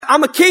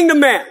I'm a kingdom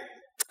man.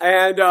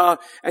 And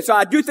so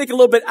I do think a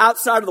little bit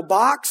outside of the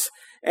box.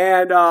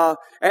 And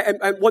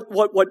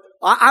what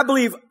I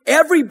believe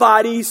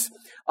everybody's,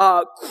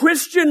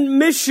 Christian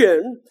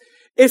mission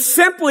is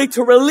simply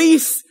to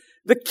release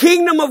the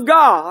kingdom of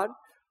God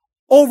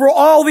over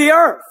all the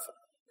earth.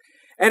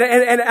 And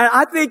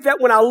I think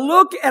that when I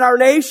look at our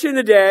nation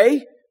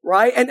today,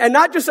 right, and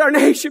not just our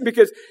nation,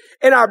 because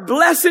in our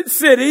blessed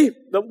city,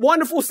 the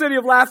wonderful city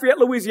of Lafayette,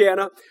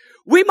 Louisiana,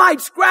 we might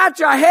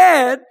scratch our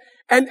head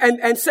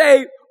and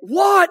say,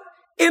 what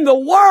in the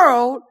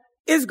world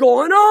is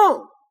going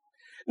on?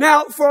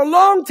 Now, for a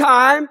long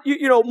time,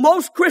 you know,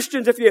 most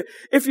Christians,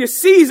 if you're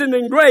seasoned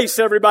in grace,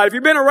 everybody, if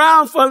you've been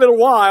around for a little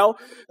while,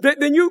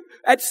 then you,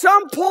 at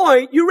some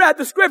point, you read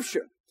the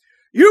scripture.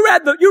 You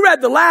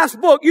read the last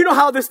book. You know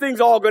how this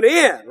thing's all going to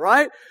end,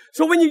 right?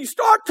 So when you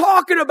start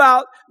talking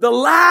about the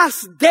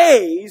last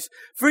days,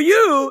 for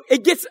you,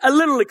 it gets a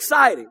little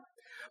exciting.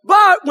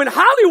 But when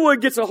Hollywood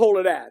gets a hold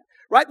of that,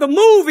 right, the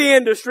movie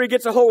industry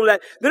gets a hold of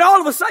that, then all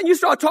of a sudden you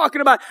start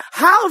talking about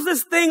how's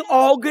this thing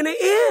all going to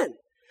end?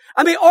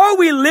 I mean, are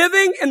we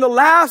living in the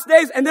last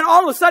days? And then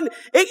all of a sudden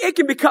it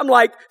can become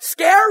like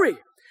scary.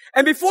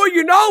 And before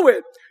you know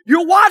it,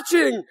 you're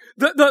watching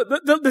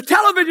the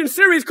television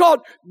series called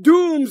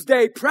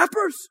Doomsday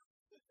Preppers.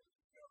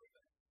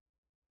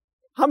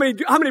 How many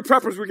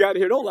preppers we got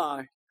here? Don't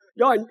lie.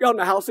 Y'all in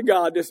the house of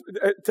God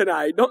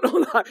tonight. Don't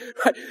lie.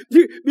 Right?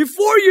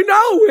 Before you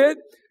know it,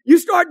 you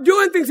start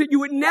doing things that you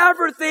would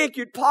never think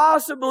you'd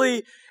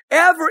possibly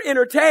ever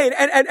entertain.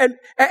 And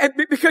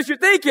because you're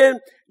thinking,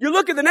 you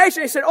look at the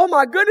nation and you say, oh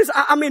my goodness,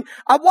 I mean,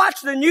 I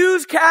watch the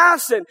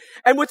newscasts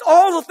and with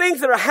all the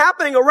things that are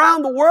happening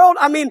around the world,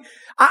 I mean,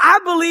 I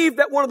believe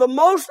that one of the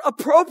most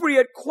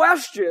appropriate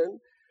questions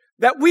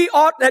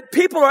that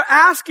people are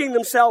asking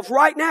themselves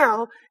right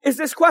now is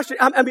this question.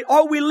 I mean,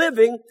 are we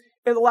living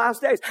in the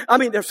last days? I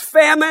mean, there's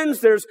famines,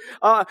 there's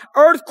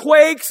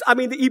earthquakes. I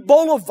mean, the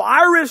Ebola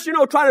virus, you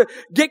know, trying to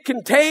get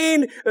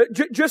contained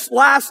just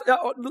last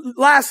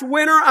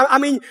winter. I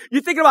mean,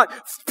 you're thinking about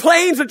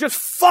planes are just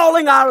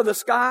falling out of the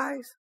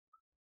skies,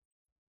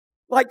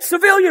 like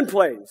civilian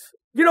planes.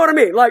 You know what I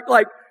mean?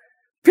 Like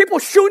people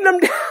shooting them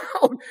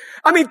down.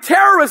 I mean,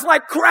 terrorists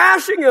like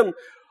crashing them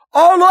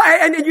all over,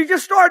 and you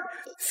just start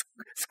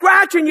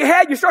scratching your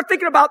head. You start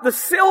thinking about the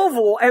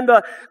civil and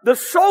the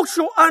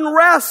social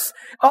unrest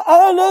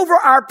all over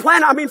our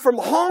planet. I mean, from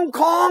Hong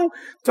Kong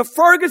to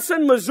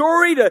Ferguson,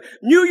 Missouri to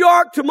New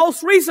York to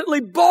most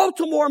recently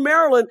Baltimore,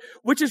 Maryland,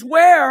 which is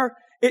where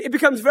it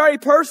becomes very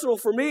personal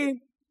for me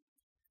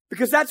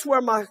because that's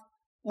where my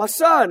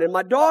son and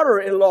my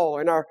daughter-in-law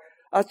and our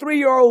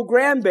 3-year-old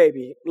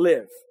grandbaby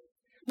live.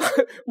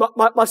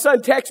 My son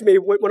texted me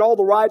when all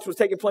the riots was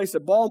taking place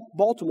at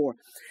Baltimore.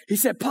 He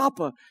said,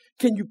 Papa,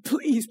 can you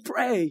please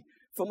pray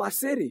for my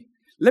city?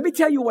 Let me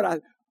tell you what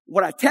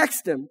I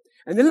text him,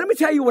 and then let me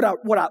tell you what I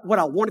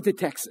wanted to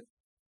text him.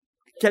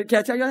 Can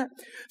I tell you that?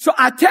 So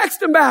I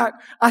text him back.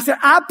 I said,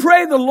 I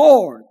pray the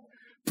Lord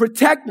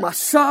protect my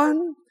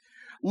son,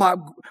 my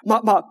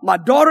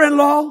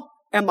daughter-in-law,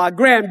 and my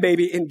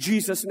grandbaby in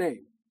Jesus' name.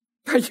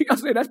 You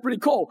guys say that's pretty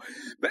cold,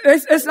 but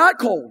it's not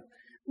cold.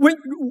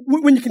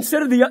 When you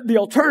consider the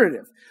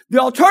alternative. The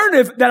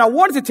alternative that I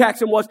wanted to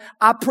text him was,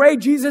 I pray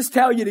Jesus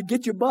tell you to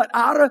get your butt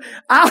out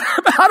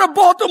of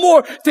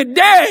Baltimore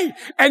today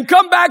and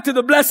come back to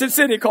the blessed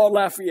city called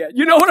Lafayette.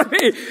 You know what I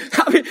mean?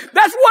 I mean,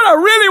 that's what I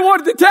really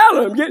wanted to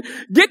tell him.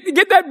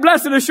 Get that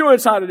blessed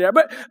assurance out of there.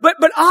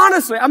 But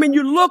honestly, I mean,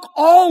 you look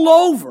all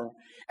over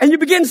and you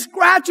begin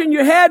scratching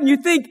your head and you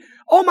think,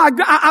 oh my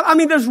God, I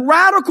mean, there's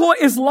radical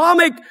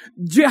Islamic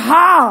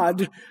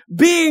jihad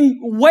being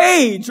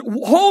waged,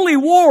 holy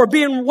war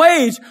being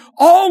waged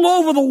all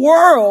over the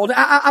world.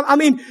 I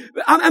mean,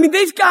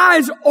 these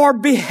guys are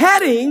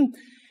beheading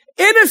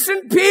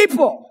innocent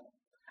people.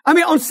 I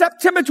mean, on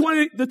September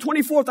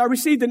 24th, I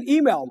received an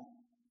email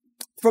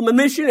from a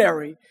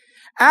missionary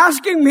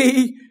asking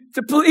me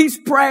to please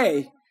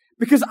pray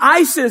because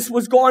ISIS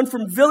was going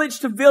from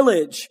village to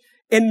village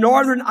in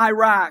northern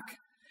Iraq.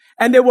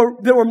 And they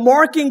were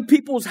marking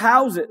people's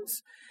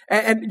houses.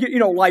 And you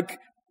know, like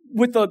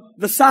with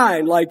the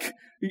sign, like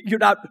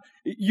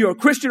you're a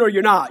Christian or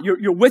you're not.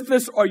 You're with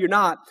us or you're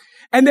not.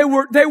 And they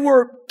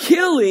were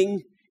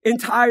killing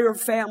entire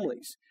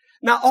families.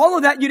 Now, all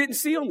of that you didn't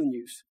see on the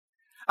news.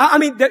 I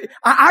mean,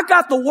 I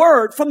got the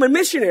word from a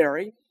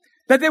missionary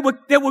that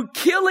they were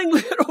killing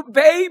little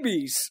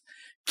babies,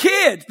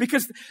 kids,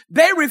 because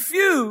they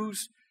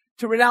refused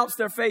to renounce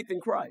their faith in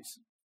Christ.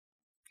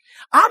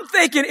 I'm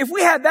thinking if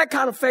we had that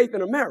kind of faith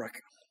in America,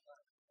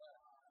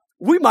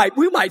 we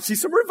might see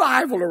some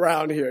revival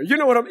around here. You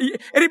know what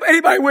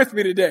anybody with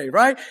me today,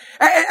 right?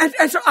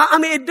 And so, I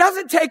mean, it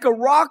doesn't take a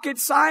rocket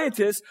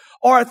scientist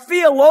or a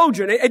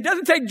theologian. It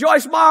doesn't take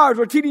Joyce Myers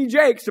or T.D.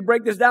 Jakes to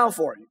break this down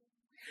for you.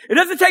 It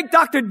doesn't take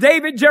Dr.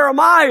 David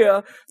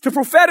Jeremiah to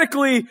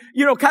prophetically,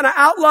 you know, kind of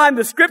outline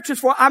the scriptures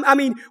for, I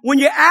mean, when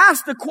you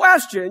ask the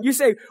question, you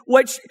say,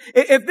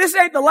 if this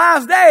ain't the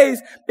last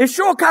days, it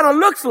sure kind of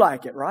looks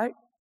like it, right?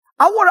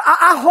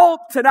 I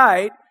hope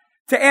tonight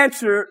to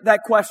answer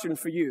that question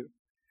for you.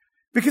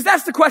 Because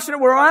that's the question that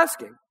we're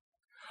asking.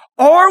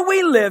 Are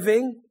we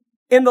living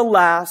in the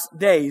last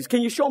days?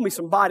 Can you show me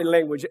some body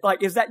language?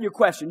 Like, is that your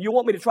question? You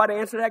want me to try to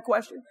answer that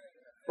question?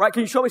 Right?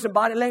 Can you show me some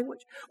body language?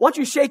 Why don't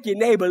you shake your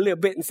neighbor a little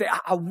bit and say,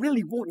 I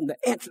really want him to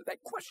answer that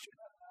question.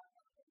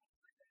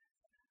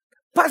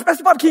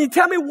 Pastor Bob, can you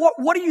tell me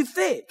what do you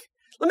think?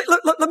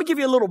 Let me give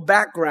you a little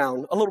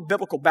background, a little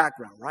biblical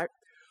background, right?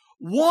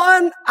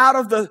 One out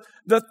of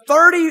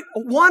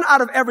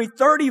every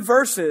 30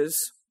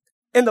 verses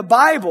in the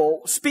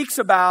Bible speaks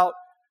about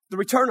the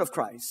return of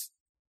Christ.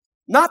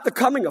 Not the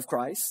coming of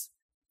Christ.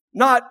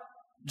 Not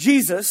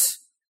Jesus,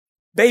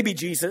 baby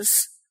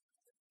Jesus,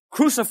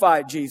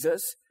 crucified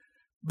Jesus,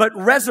 but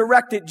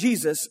resurrected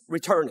Jesus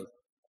returning.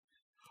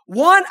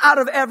 One out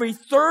of every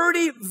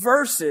 30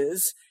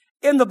 verses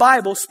in the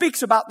Bible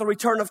speaks about the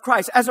return of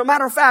Christ. As a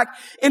matter of fact,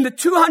 in the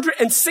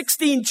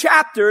 216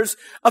 chapters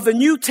of the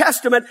New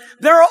Testament,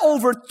 there are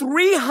over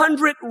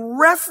 300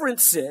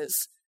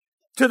 references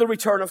to the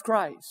return of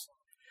Christ.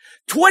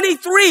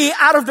 23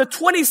 out of the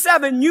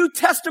 27 New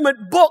Testament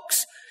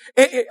books,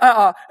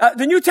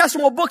 the New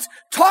Testament books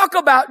talk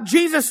about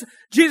Jesus'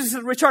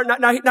 return.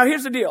 Now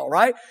here's the deal,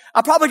 right?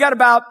 I probably got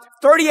about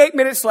 38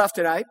 minutes left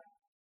tonight.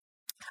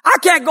 I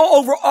can't go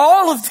over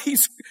all of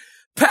these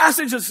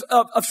passages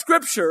of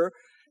Scripture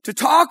to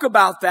talk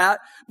about that.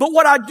 But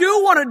what I do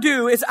want to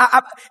do is,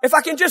 if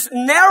I can just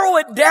narrow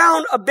it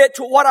down a bit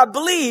to what I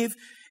believe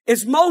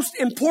is most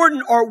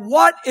important or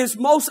what is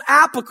most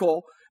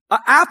applicable,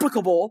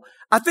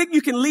 I think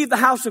you can leave the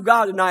house of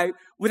God tonight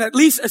with at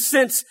least a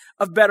sense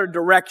of better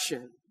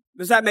direction.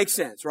 Does that make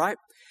sense, right?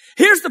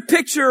 Here's the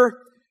picture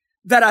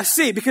that I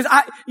see, because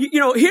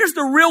here's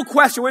the real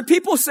question. When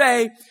people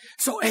say,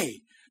 so,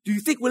 hey, do you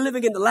think we're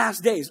living in the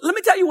last days? Let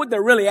me tell you what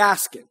they're really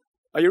asking.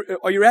 Are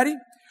you ready?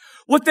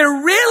 What they're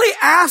really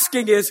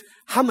asking is,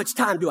 how much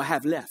time do I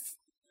have left?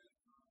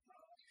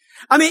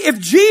 I mean, if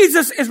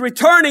Jesus is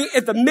returning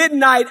at the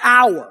midnight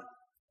hour,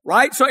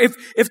 right? So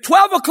if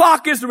 12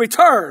 o'clock is the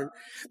return,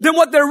 then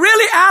what they're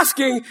really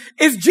asking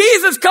is,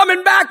 Jesus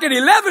coming back at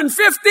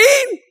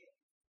 11:15?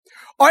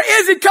 Or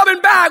is he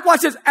coming back,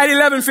 watch this, at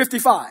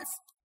 11:55?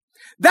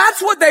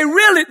 That's what they're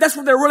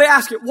really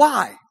asking.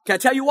 Why? Can I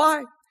tell you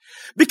why?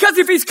 Because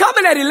if he's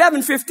coming at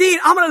 11:15,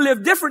 I'm going to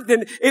live different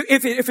than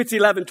if it's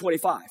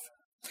 11:25.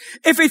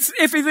 If it's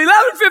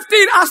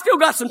 11:15, I still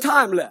got some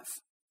time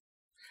left.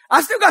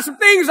 I still got some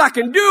things I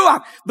can do,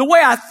 the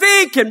way I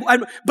think,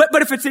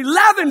 but if it's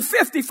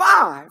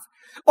 11:55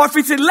 or if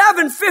it's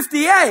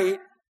 11:58,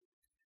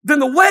 then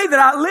the way that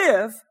I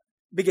live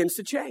begins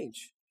to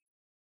change.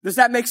 Does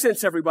that make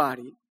sense,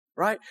 everybody?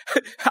 Right?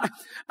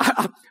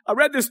 I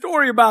read this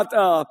story about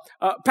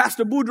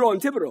Pastor Boudreaux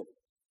and Thibodeau.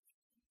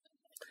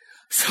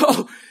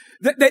 So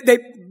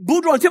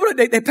Boudreaux and Thibodeau,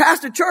 they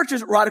pastored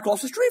churches right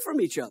across the street from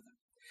each other.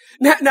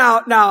 Now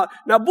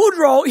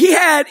Boudreaux, he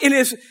had in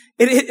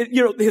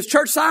his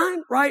church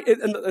sign, right,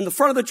 in the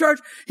front of the church,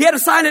 he had a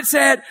sign that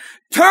said,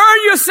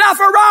 "Turn yourself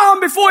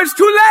around before it's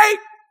too late."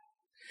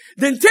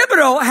 Then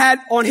Thibodeau had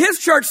on his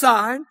church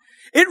sign,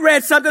 it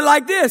read something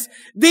like this: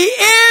 "The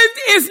end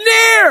is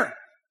near."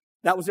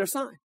 That was their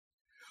sign.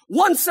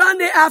 One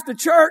Sunday after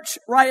church,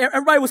 right,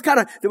 everybody was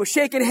they were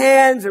shaking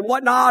hands and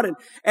whatnot,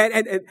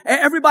 and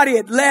everybody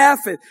had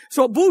left, and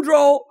so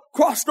Boudreaux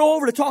crossed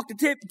over to talk to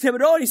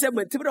Thibodeau, and he said,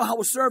 "Thibodeau, how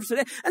was service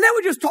today?" And they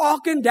were just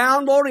talking,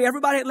 downloading,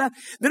 everybody had left.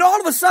 Then all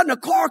of a sudden, a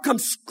car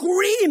comes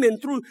screaming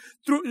through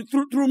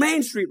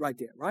Main Street right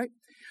there, right?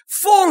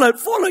 Full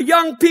of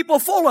young people,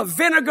 full of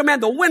vinegar, man.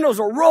 The windows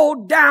are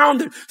rolled down.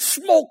 There's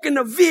smoke in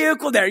the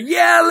vehicle. They're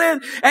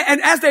yelling.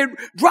 And as they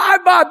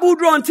drive by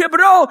Boudreaux and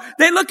Thibodeau,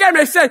 they look at them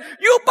and they say,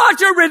 "You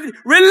bunch of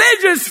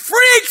religious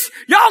freaks.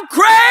 Y'all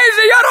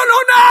crazy. Y'all don't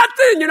know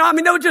nothing."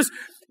 They were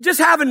just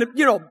having,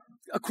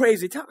 a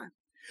crazy time.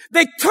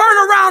 They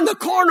turn around the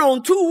corner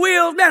on two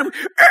wheels, man.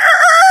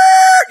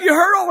 You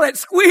heard all that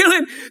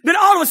squealing. Then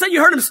all of a sudden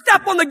you heard them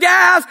step on the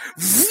gas.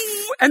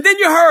 And then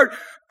you heard,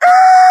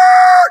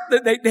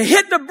 they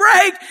hit the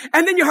brake,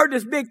 and then you heard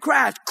this big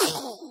crash.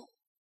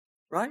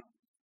 Right?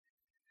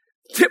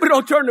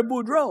 Thibodeau turned to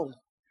Boudreaux.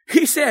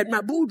 He said,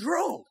 "Now,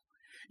 Boudreaux,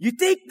 you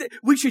think that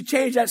we should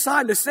change that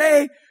sign to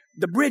say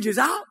the bridge is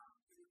out?"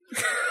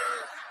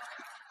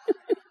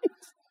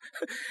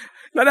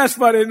 Now that's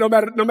funny, no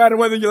matter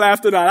whether you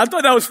laughed or not. I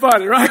thought that was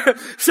funny, right?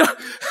 So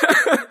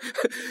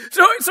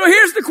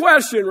here's the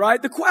question,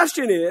 right? The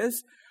question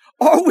is,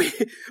 are we,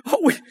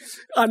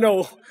 I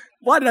know,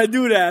 why did I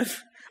do that?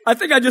 I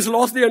think I just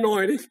lost the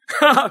anointing.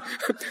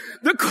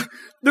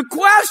 The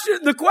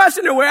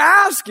question that we're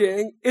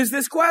asking is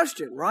this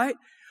question, right?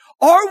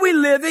 Are we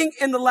living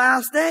in the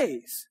last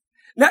days?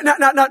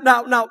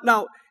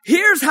 Now,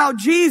 here's how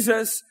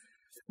Jesus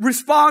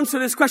responds to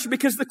this question,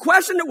 because the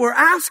question that we're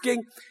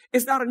asking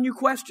is not a new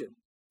question.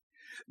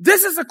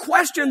 This is a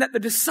question that the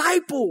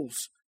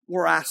disciples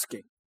were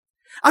asking.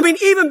 I mean,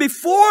 even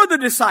before the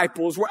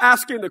disciples were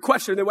asking the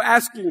question, they were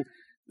asking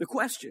the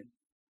question.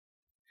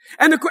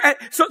 And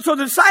so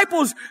the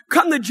disciples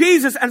come to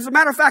Jesus, and as a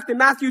matter of fact, in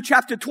Matthew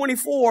chapter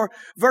 24,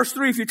 verse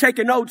 3, if you're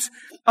taking notes,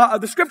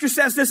 the scripture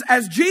says this: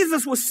 as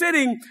Jesus was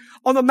sitting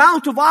on the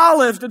Mount of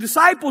Olives, the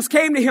disciples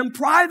came to him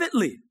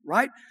privately,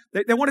 right?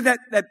 They wanted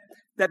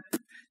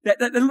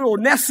that little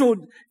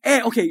nestled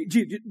egg. Okay,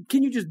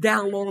 can you just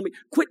download on me?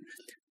 Quit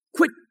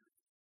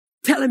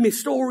telling me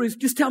stories.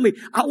 Just tell me.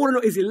 I want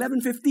to know, is it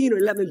 11:15 or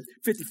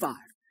 11:55?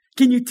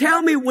 Can you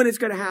tell me when it's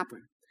going to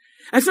happen?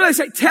 And so they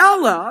say,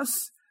 tell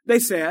us, they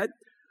said,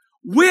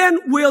 when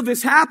will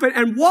this happen,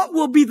 and what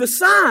will be the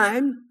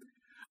sign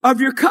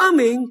of your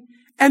coming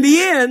and the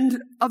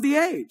end of the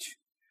age?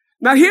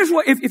 Now here's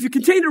what, if you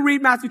continue to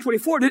read Matthew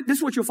 24, this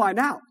is what you'll find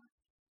out.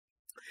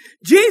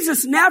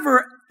 Jesus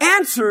never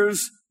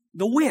answers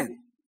the when.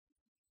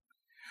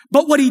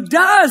 But what he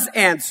does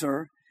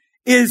answer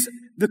is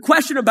the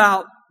question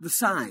about the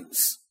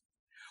signs.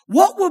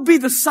 What will be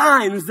the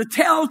signs, the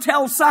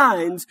telltale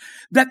signs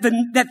that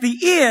the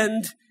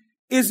end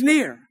is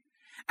near?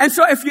 And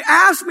so if you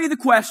ask me the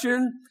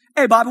question,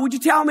 hey, Bobby, would you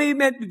tell me,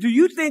 man, do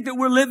you think that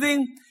we're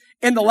living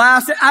in the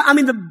last? I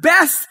mean, the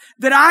best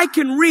that I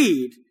can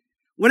read,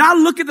 when I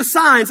look at the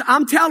signs,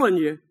 I'm telling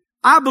you,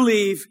 I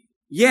believe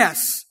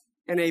yes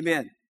and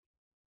amen.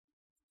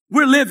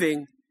 We're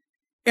living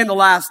in the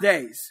last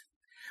days.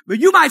 But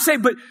you might say,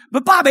 but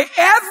Bobby,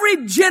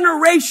 every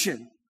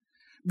generation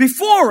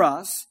before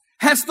us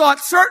has thought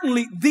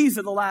certainly these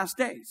are the last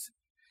days.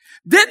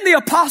 Didn't the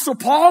apostle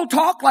Paul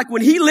talk like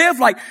when he lived,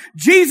 like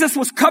Jesus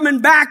was coming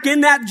back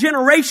in that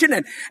generation?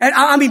 And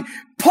I mean,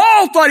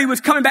 Paul thought he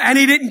was coming back and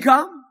he didn't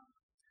come,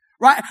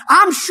 right?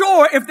 I'm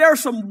sure if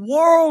there's some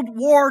World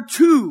War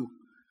II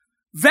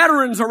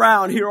veterans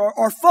around here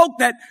or folk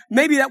that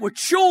maybe that were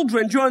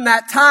children during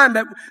that time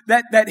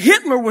that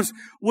Hitler was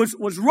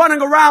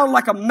running around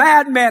like a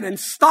madman, and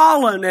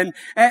Stalin and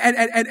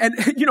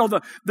you know,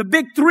 the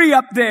big three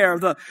up there,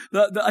 the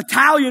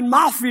Italian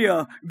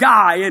mafia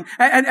guy. And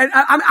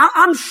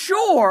I'm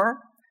sure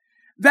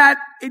that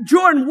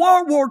during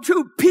World War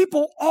II,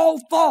 people all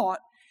thought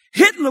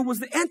Hitler was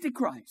the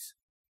Antichrist.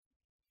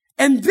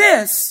 And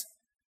this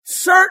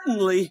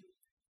certainly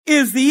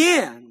is the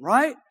end,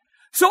 right?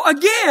 So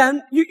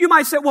again, you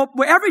might say, well,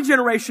 every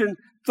generation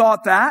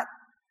thought that.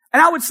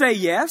 And I would say,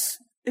 yes,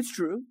 it's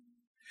true.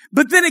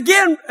 But then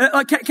again,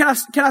 can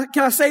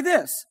I say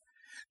this?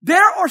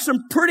 There are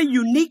some pretty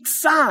unique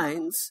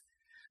signs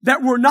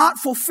that were not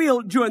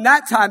fulfilled during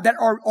that time that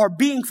are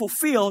being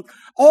fulfilled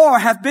or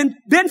have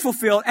been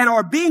fulfilled and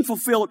are being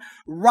fulfilled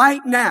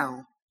right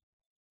now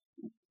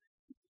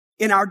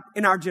in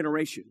our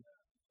generation,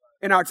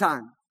 in our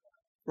time,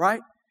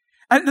 right?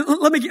 And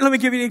let me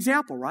give you an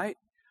example, right?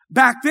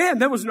 Back then,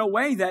 there was no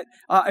way that,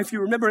 if you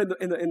remember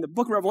in the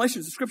book of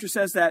Revelation, the scripture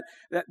says that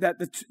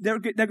there are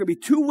going to be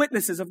two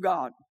witnesses of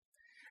God.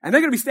 And they're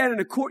going to be standing in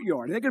the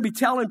courtyard. And they're going to be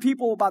telling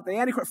people about the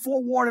Antichrist,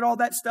 forewarned and all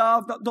that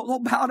stuff.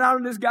 Don't bow down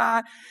to this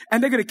guy.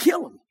 And they're going to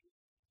kill him.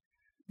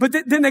 But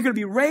then they're going to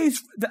be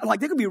raised, like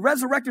they're going to be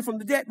resurrected from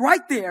the dead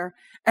right there.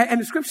 And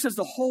the scripture says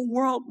the whole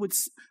world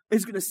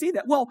is going to see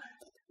that. Well,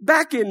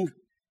 back in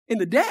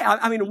the day,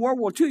 I mean, in World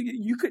War II,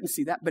 you couldn't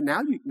see that. But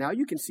now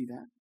you can see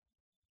that.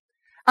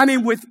 I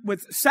mean,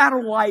 with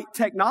satellite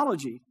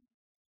technology,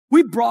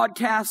 we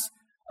broadcast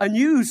a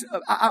news,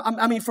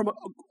 I mean, from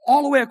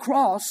all the way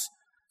across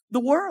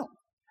the world.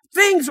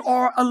 Things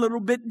are a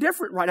little bit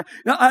different right now.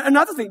 Now,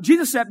 another thing,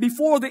 Jesus said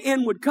before the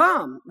end would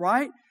come,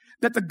 right,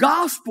 that the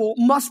gospel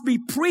must be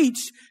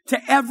preached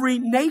to every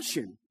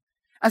nation.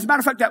 As a matter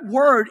of fact, that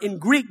word in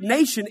Greek,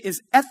 nation,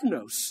 is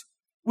ethnos,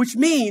 which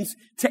means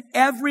to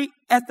every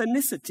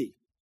ethnicity.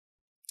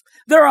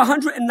 There are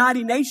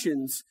 190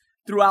 nations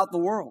throughout the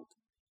world.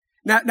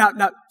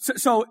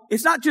 So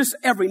it's not just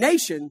every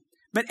nation,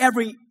 but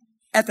every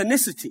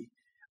ethnicity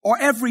or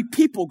every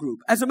people group.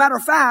 As a matter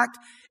of fact,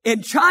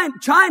 in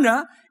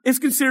China is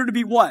considered to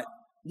be what?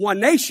 One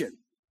nation,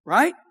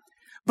 right?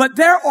 But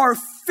there are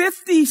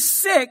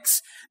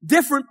 56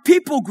 different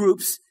people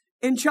groups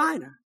in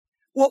China.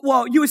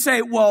 Well, you would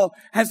say, well,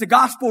 has the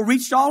gospel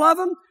reached all of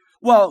them?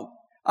 Well,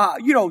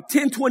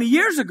 10, 20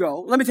 years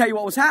ago, let me tell you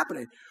what was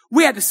happening.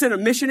 We had to send a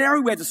missionary.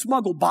 We had to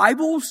smuggle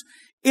Bibles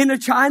into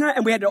China,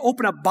 and we had to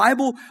open up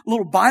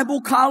little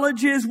Bible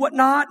colleges,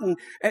 whatnot, and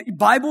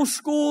Bible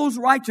schools,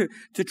 right,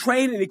 to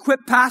train and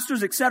equip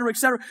pastors, et cetera, et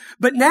cetera.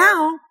 But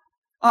now,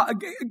 how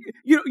many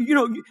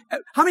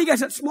of you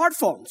guys have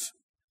smartphones?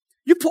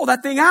 You pull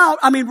that thing out.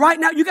 I mean, right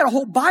now, you got a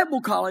whole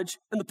Bible college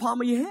in the palm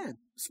of your hand.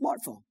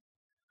 Smartphone.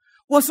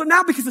 Well, so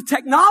now because of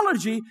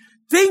technology,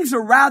 things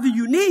are rather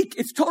unique.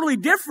 It's totally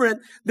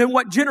different than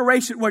what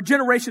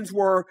generations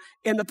were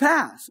in the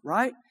past,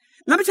 right?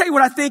 Let me tell you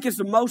what I think is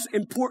the most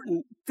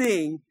important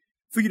thing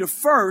for you to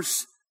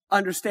first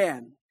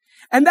understand.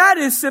 And that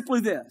is simply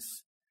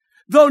this.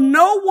 Though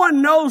no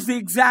one knows the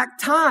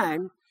exact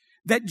time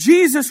that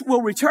Jesus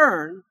will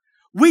return,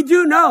 we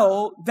do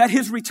know that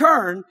his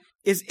return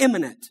is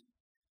imminent.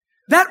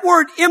 That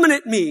word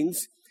imminent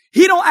means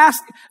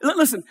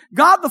listen,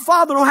 God the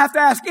Father don't have to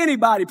ask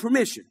anybody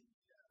permission.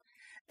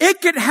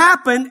 It could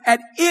happen at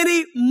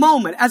any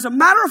moment. As a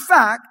matter of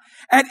fact,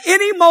 At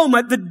any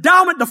moment,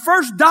 the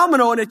first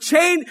domino in a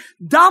chain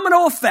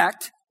domino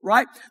effect,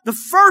 right? The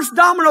first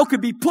domino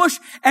could be pushed,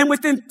 and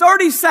within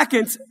 30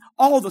 seconds,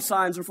 all the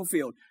signs are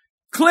fulfilled.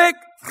 Click,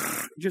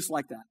 just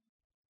like that.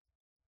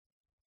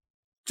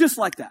 Just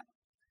like that.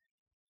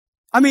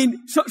 I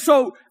mean,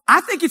 so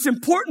I think it's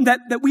important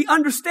that we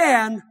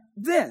understand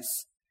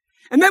this.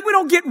 And then we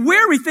don't get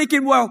weary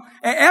thinking, well,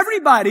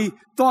 everybody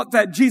thought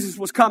that Jesus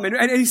was coming,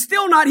 and he's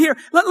still not here.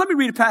 Let me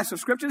read a passage of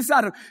scripture. This is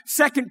out of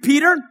 2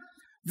 Peter,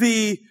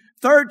 the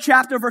 3rd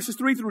chapter, verses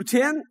 3 through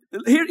 10.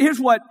 Here's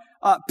what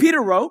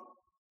Peter wrote.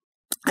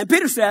 And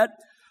Peter said,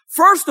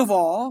 first of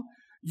all,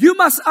 you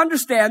must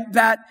understand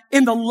that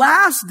in the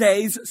last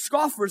days,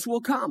 scoffers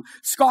will come,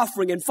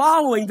 scoffing and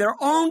following their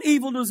own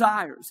evil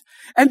desires.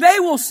 And they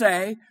will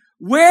say,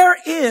 where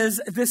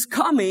is this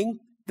coming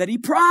that he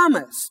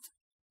promised?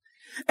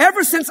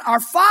 Ever since our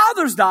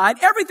fathers died,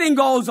 everything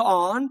goes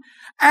on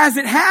as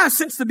it has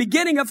since the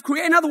beginning of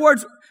creation. In other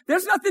words,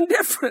 there's nothing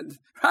different,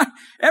 right?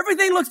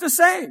 Everything looks the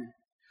same.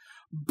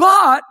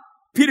 But,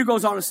 Peter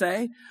goes on to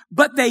say,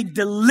 but they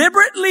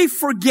deliberately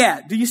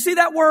forget. Do you see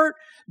that word?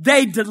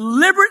 They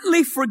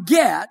deliberately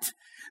forget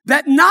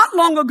that not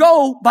long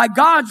ago, by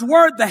God's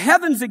word, the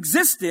heavens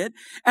existed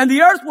and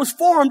the earth was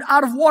formed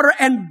out of water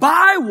and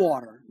by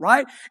water,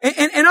 right?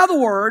 In other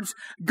words,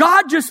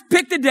 God just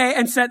picked a day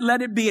and said,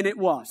 let it be, and it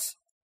was.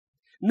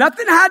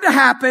 Nothing had to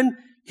happen.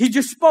 He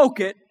just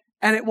spoke it,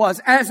 and it was.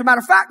 And as a matter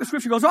of fact, the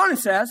scripture goes on and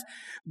says,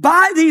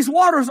 by these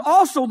waters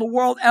also the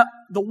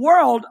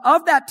world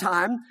of that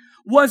time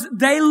was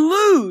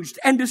deluged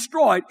and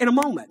destroyed in a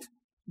moment.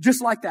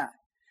 Just like that.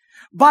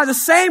 By the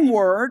same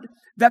word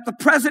that the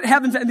present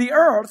heavens and the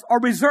earth are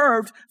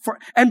reserved for,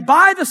 and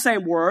by the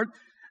same word,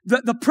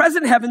 the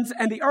present heavens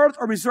and the earth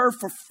are reserved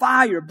for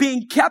fire,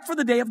 being kept for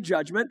the day of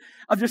judgment,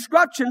 of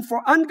destruction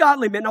for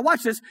ungodly men. Now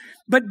watch this.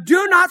 But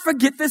do not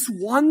forget this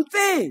one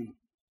thing.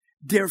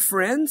 Dear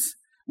friends,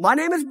 my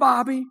name is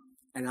Bobby,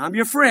 and I'm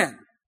your friend.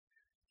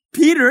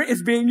 Peter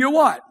is being your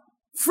what?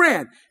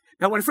 Friend.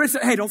 Now when a friend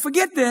said, hey, don't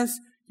forget this,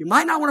 you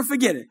might not want to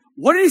forget it.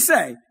 What did he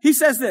say? He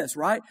says this,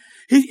 right?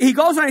 He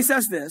goes on and he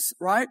says this,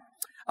 right?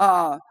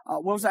 What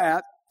was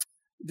that?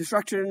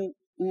 Destruction.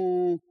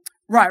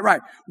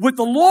 Right. With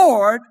the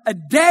Lord, a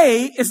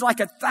day is like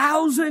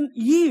 1,000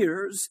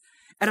 years,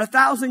 and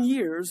 1,000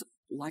 years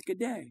like a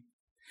day.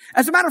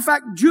 As a matter of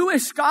fact,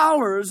 Jewish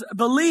scholars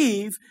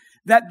believe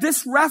that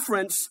this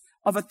reference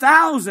of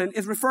 1,000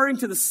 is referring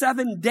to the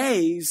 7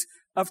 days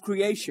of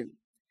creation.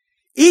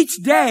 Each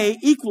day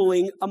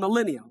equaling a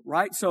millennium,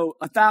 right? So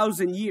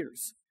 1,000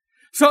 years.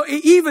 So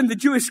even the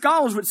Jewish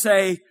scholars would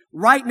say,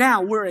 right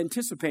now we're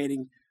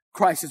anticipating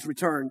Christ's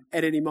return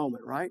at any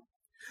moment, right?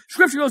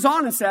 Scripture goes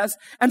on and says,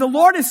 and the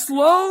Lord is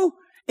slow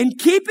in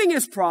keeping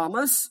his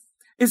promise,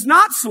 is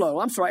not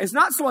slow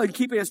in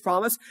keeping his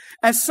promise,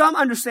 as some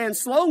understand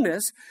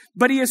slowness,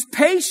 but he is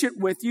patient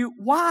with you.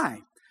 Why?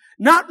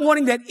 Not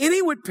wanting that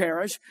any would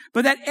perish,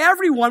 but that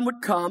everyone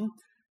would come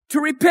to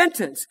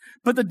repentance.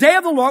 But the day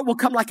of the Lord will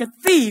come like a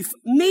thief,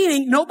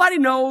 meaning nobody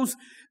knows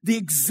the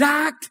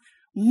exact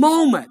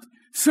moment.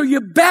 So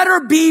you better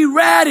be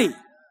ready.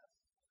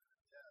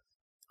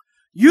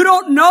 You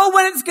don't know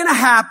when it's going to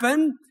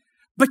happen,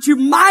 but you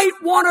might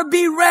want to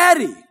be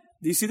ready.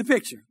 Do you see the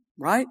picture?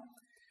 Right?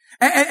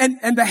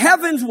 And the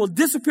heavens will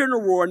disappear in a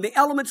roar, and the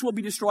elements will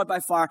be destroyed by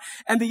fire,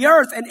 and the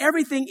earth and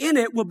everything in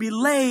it will be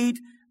laid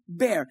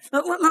bare.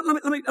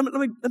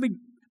 Let me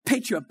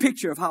paint you a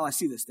picture of how I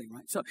see this thing,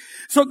 right?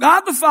 So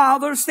God the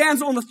Father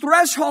stands on the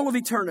threshold of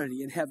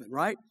eternity in heaven,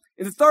 right?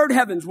 In the third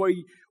heavens where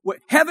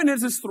heaven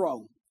is his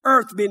throne,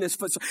 earth being his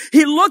footstool.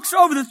 He looks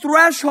over the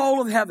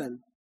threshold of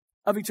heaven,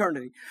 of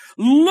eternity,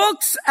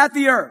 looks at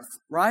the earth,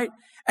 right?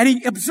 And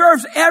he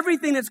observes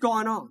everything that's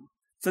going on.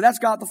 So that's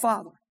God the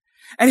Father.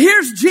 And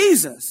here's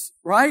Jesus,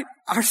 right?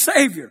 Our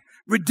Savior,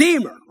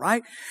 Redeemer,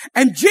 right?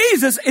 And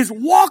Jesus is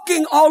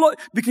walking all over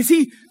because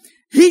he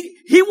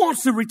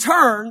wants to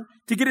return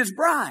to get his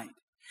bride.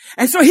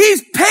 And so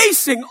he's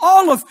pacing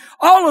all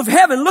of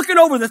heaven, looking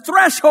over the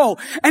threshold,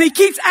 and he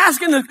keeps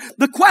asking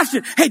the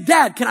question, hey,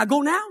 Dad, can I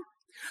go now?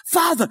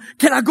 Father,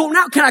 can I go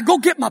now? Can I go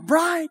get my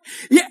bride?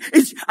 Yeah,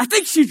 I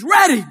think she's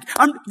ready.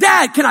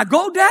 Dad, can I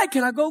go, Dad?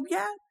 Can I go,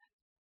 Dad?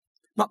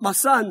 My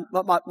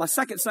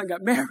second son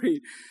got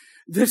married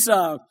this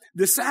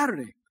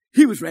Saturday.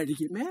 He was ready to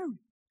get married.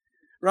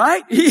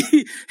 Right?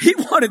 He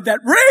wanted that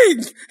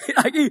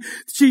ring.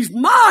 She's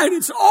mine.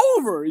 It's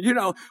over. You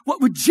know, what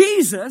with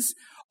Jesus,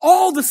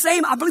 all the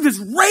same, I believe is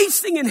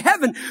racing in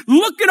heaven,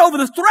 looking over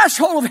the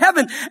threshold of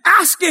heaven,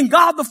 asking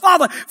God the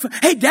Father,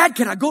 hey, Dad,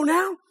 can I go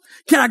now?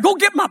 Can I go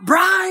get my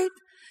bride?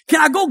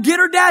 Can I go get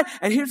her, Dad?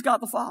 And here's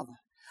God the Father.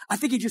 I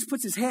think he just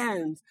puts his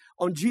hand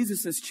on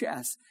Jesus'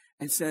 chest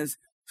and says,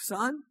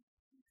 son,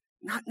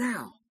 not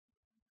now.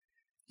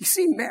 You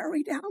see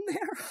Mary down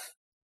there?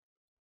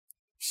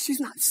 She's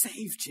not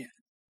saved yet.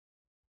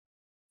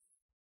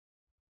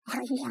 I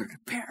don't want her to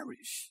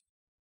perish.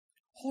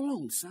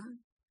 Hold on, son.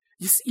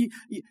 You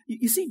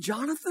see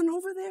Jonathan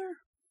over there?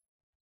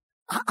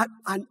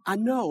 I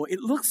know it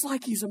looks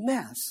like he's a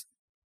mess,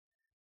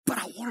 but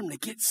I want him to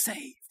get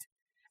saved.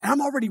 And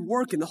I'm already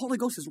working. The Holy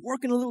Ghost is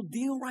working a little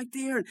deal right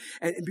there.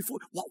 And before,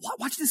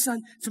 watch this,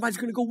 son. Somebody's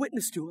going to go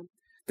witness to him.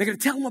 They're going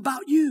to tell him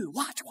about you.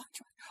 Watch.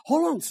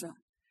 Hold on, son.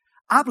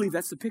 I believe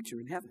that's the picture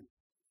in heaven.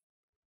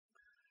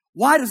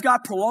 Why does God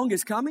prolong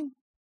his coming?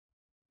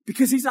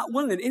 Because he's not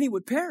willing that any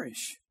would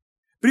perish.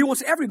 But he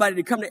wants everybody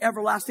to come to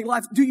everlasting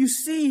life. Do you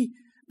see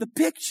the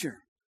picture?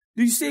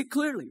 Do you see it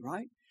clearly,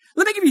 right?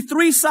 Let me give you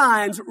 3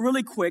 signs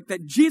really quick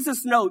that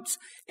Jesus notes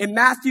in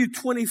Matthew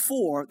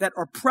 24 that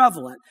are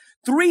prevalent.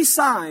 3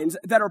 signs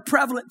that are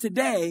prevalent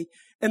today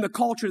in the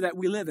culture that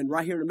we live in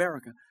right here in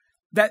America.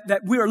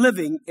 That we are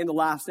living in the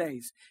last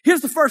days.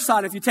 Here's the first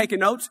sign if you're taking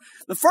notes.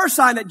 The first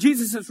sign that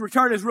Jesus'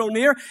 return is real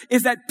near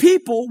is that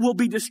people will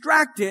be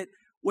distracted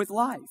with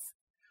life.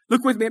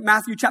 Look with me at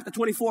Matthew chapter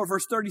 24,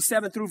 verse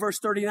 37 through verse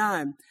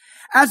 39.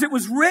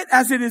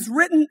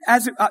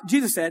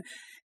 Jesus said,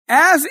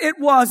 as it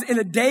was in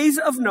the days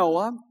of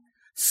Noah,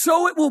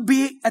 so it will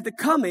be at the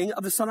coming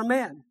of the Son of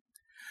Man.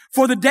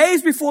 For the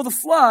days before the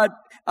flood,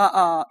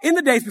 in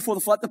the days before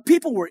the flood, the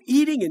people were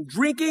eating and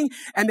drinking,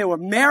 and they were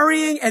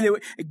marrying, and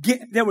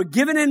they were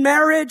given in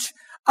marriage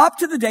up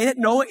to the day that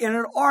Noah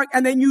entered the ark,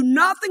 and they knew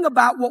nothing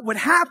about what would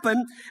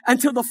happen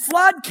until the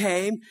flood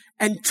came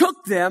and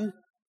took them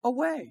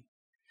away.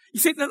 You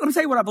see, let me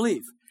tell you what I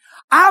believe.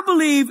 I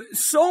believe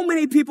so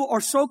many people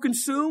are so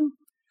consumed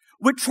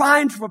with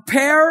trying to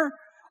prepare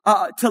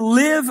to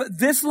live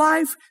this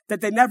life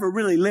that they never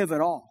really live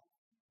at all.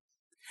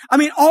 I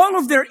mean, all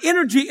of their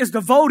energy is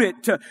devoted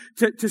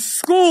to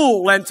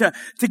school and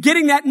to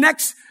getting that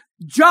next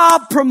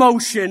job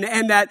promotion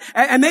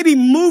and maybe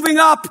moving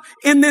up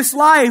in this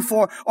life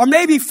or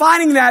maybe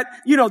finding that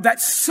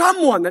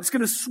someone that's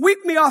going to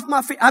sweep me off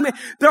my feet. I mean,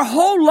 their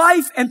whole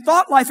life and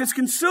thought life is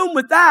consumed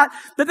with that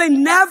they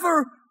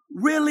never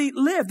really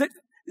live.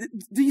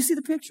 Do you see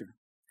the picture?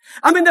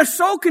 I mean, they're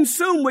so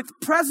consumed with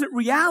present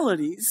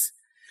realities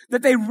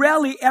that they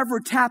rarely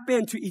ever tap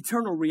into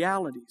eternal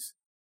realities.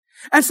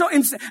 And so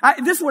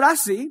this is what I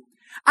see.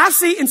 I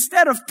see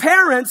instead of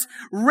parents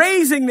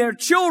raising their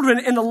children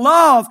in the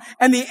love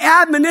and the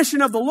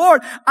admonition of the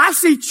Lord, I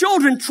see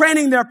children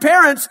training their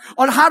parents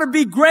on how to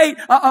be great,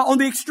 on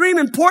the extreme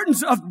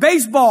importance of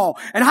baseball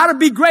and how to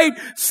be great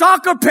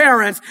soccer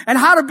parents and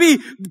how to be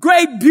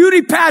great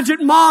beauty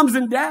pageant moms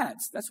and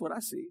dads. That's what I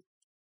see.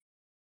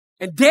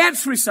 And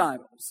dance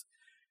recitals.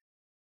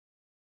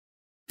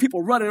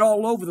 People running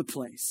all over the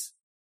place,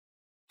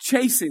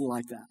 chasing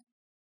like that.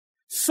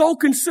 So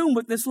consumed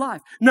with this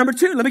life. Number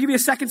 2, let me give you a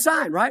second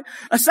sign, right?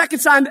 A second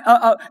sign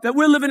that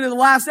we're living in the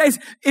last days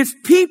is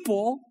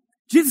people.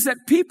 Jesus said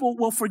people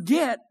will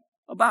forget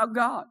about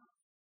God.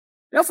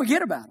 They'll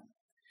forget about Him.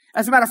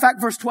 As a matter of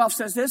fact, verse 12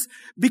 says this,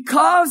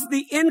 because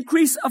the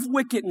increase of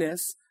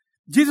wickedness,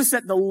 Jesus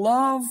said the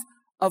love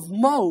of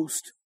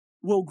most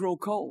will grow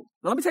cold.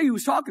 Now let me tell you who he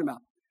was talking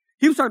about.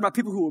 He was talking about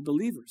people who were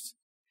believers.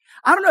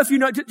 I don't know if you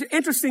know,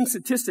 interesting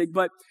statistic,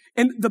 but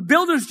in the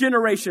builder's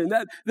generation,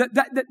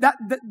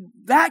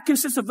 that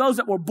consists of those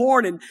that were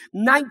born in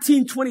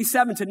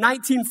 1927 to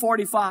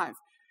 1945.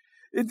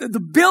 The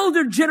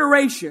builder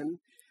generation,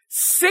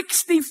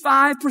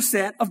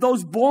 65% of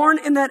those born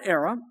in that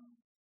era,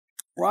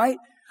 right,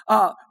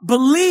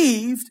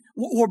 believed,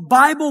 were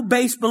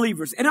Bible-based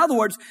believers. In other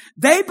words,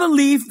 they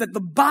believed that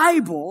the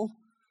Bible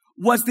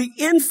was the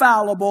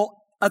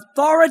infallible,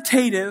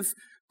 authoritative,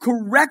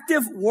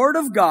 corrective Word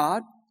of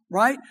God,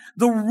 right?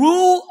 The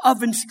rule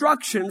of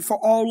instruction for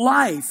all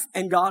life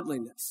and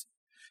godliness.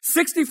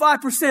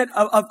 65%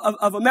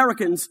 of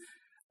Americans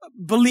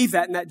believe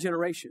that in that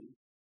generation.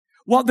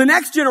 Well, the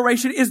next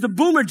generation is the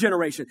boomer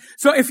generation.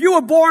 So if you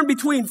were born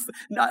between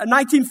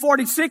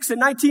 1946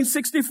 and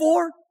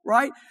 1964,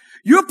 right?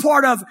 You're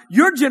part of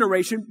your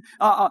generation,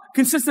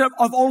 consisted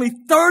of only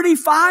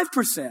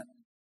 35%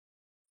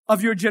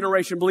 of your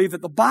generation believe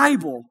that the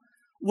Bible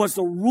was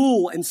the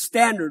rule and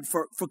standard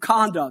for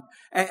conduct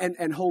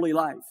and holy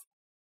life.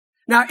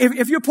 Now,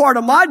 if you're part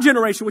of my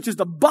generation, which is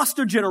the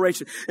buster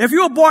generation, if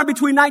you were born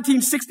between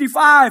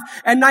 1965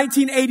 and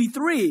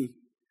 1983,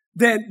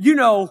 then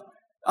you're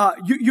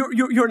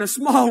in a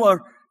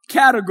smaller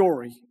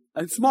category,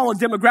 a smaller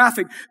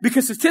demographic,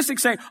 because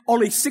statistics say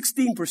only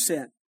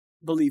 16%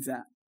 believe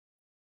that.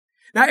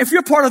 Now, if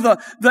you're part of the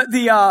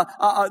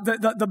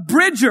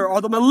bridger or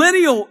the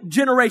millennial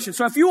generation,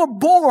 so if you were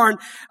born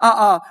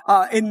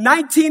in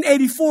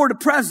 1984 to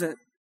present,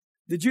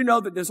 did you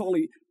know that there's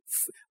only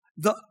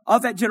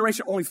of that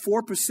generation only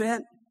 4%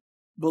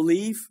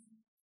 believe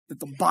that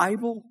the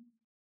Bible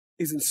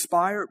is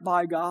inspired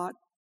by God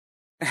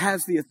and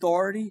has the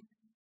authority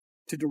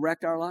to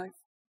direct our life?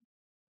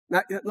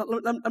 Now, let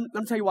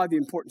me tell you why the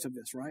importance of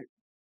this, right?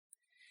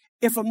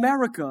 If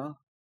America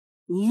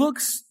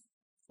looks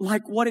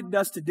like what it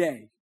does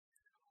today,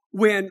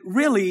 when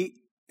really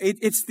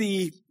it's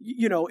the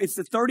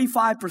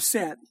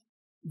 35%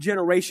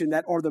 generation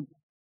that are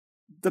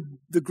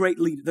the great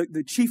leaders,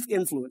 the chief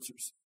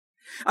influencers.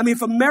 I mean,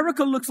 if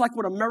America looks like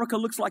what America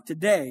looks like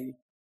today,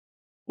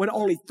 when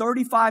only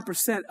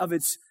 35% of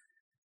its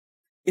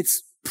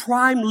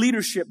prime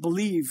leadership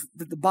believe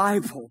that the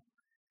Bible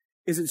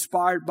is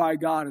inspired by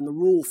God and the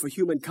rule for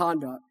human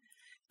conduct,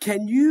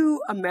 can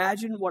you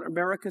imagine what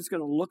America is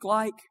going to look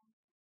like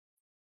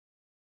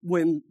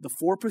when the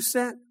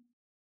 4%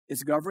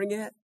 is governing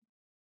it?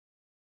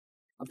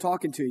 I'm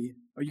talking to you.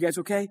 Are you guys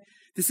okay?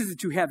 This isn't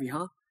too heavy,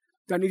 huh?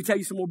 Do I need to tell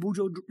you some more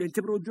Bujo and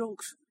Thibodeau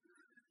jokes?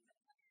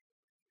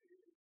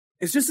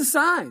 It's just a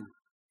sign.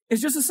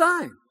 It's just a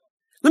sign.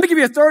 Let me give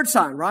you a third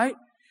sign, right?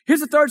 Here's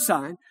the third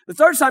sign. The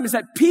third sign is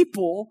that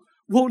people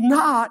will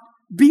not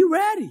be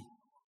ready.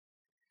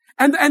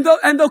 And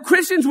though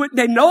Christians,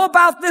 they know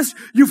about this,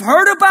 you've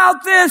heard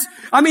about this.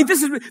 I mean,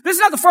 this is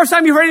not the first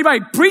time you've heard anybody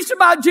preach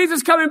about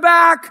Jesus coming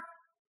back.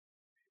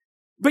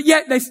 But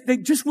yet they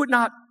just would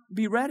not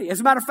be ready.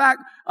 As a matter of fact,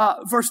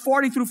 verse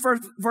 40 through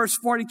verse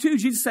 42,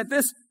 Jesus said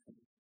this: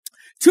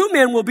 2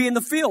 men will be in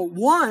the field.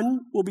 One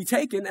will be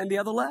taken and the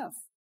other left.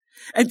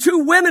 And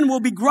 2 women will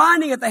be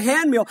grinding at the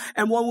handmill,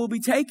 and one will be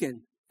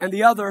taken and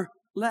the other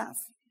left.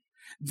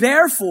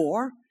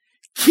 Therefore,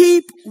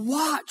 keep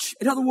watch.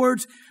 In other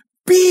words,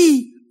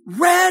 be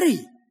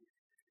ready.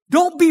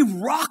 Don't be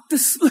rocked to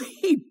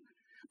sleep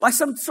by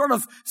some sort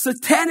of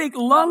satanic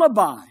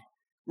lullaby,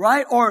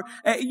 right? Or,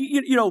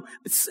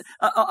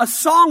 a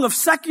song of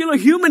secular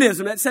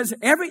humanism that says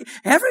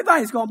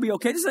everybody's going to be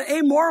okay. This is an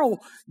amoral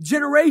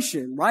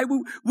generation, right?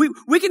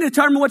 We can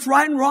determine what's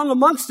right and wrong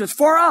amongst us,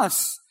 for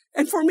us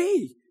and for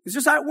me. It's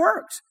just how it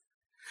works.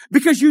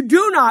 Because you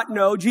do not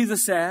know,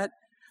 Jesus said,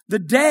 the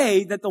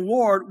day that the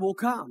Lord will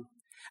come.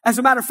 As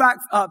a matter of fact,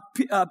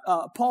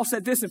 Paul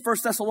said this in 1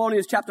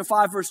 Thessalonians chapter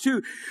 5, verse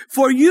 2.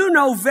 For you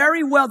know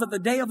very well that the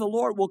day of the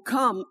Lord will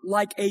come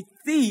like a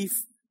thief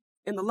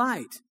in the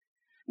night.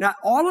 Now,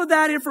 all of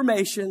that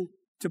information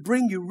to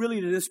bring you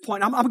really to this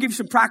point, I'm going to give you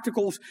some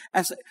practical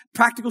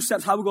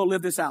steps how we're going to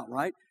live this out,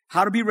 right?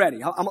 How to be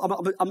ready. I'm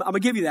going to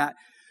give you that.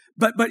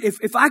 But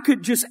if I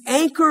could just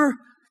anchor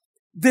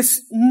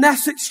this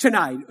message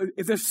tonight,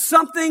 if there's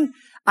something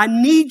I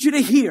need you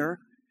to hear,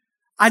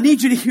 I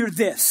need you to hear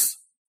this.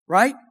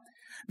 Right?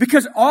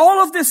 Because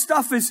all of this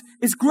stuff is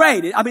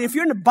great. I mean, if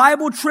you're into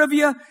Bible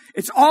trivia,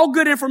 it's all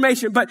good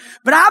information. But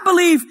I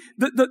believe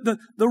the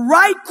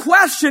right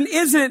question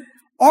isn't,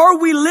 are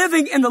we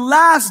living in the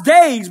last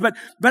days? But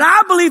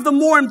I believe the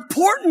more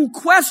important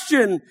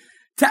question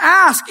to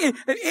ask,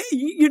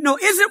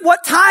 isn't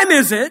what time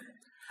is it?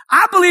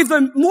 I believe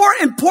the more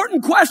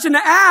important question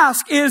to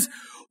ask is,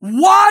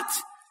 what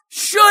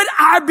should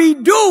I be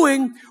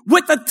doing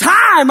with the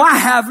time I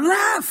have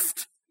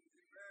left?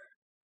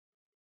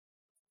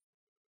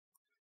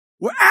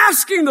 We're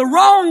asking the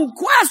wrong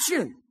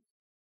question.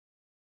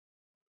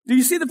 Do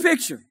you see the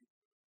picture?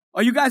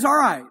 Are you guys all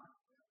right?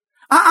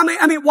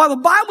 I mean, while the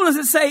Bible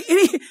doesn't say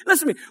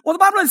listen to me, while the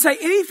Bible doesn't say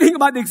anything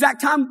about the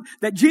exact time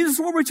that Jesus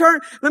will return,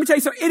 let me tell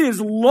you something, it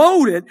is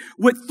loaded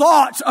with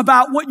thoughts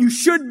about what you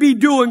should be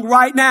doing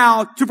right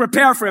now to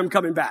prepare for Him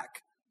coming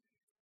back.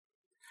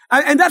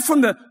 And that's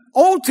from the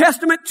Old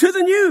Testament to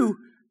the New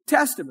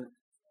Testament.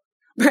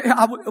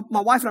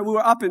 My wife and I, we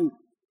were up in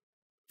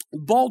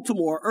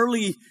Baltimore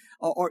early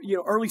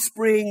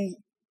spring,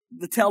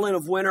 the tail end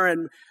of winter,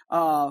 and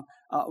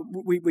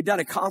we done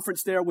a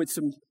conference there with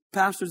some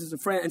pastors and some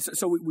friends, and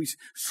so we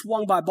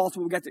swung by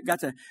Baltimore. We got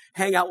to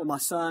hang out with my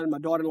son, my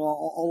daughter-in-law,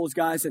 all those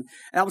guys, and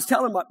I was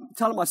telling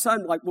my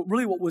son, like,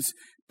 really, what was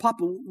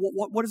Papa?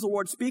 What is the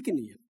Lord speaking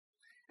to you?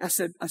 I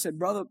said,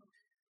 brother,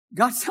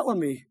 God's telling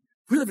me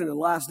we're living in the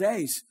last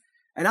days,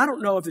 and I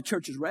don't know if the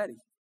church is ready.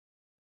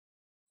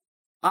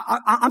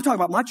 I'm talking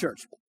about my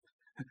church.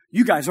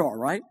 You guys are,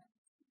 right?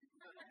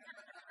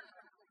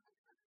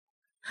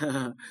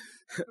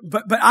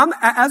 But I'm,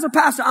 as a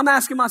pastor, I'm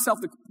asking myself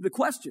the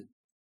question: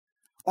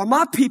 are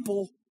my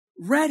people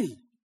ready?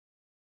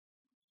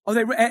 Are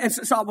they? And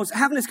so I was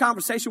having this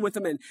conversation with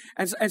them,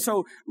 and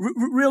so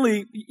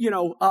really,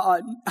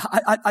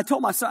 I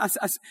told my son.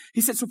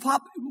 He said, "So,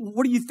 Pop,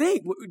 what do you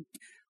think?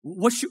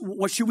 What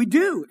should we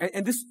do?"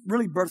 And this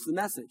really birthed the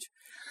message.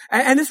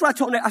 And this is what I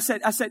told Nick. I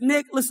said,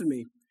 Nick, listen to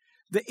me.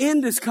 The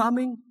end is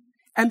coming,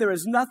 and there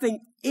is nothing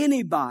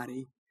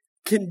anybody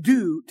can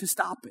do to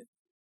stop it.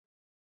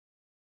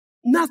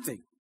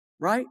 Nothing,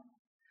 right?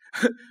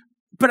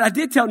 But I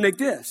did tell Nick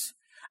this.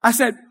 I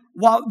said,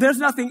 while there's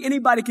nothing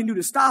anybody can do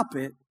to stop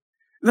it,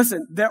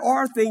 listen, there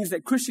are things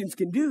that Christians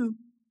can do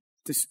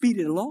to speed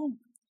it along,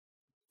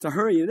 to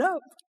hurry it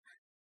up.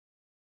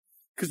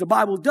 Because the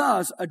Bible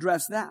does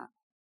address that.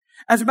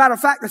 As a matter of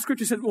fact, the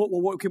scripture says, well,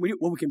 what can we do?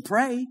 Well, we can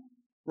pray,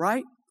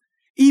 right?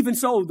 Even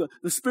so,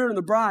 the Spirit and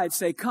the bride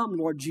say, come,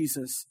 Lord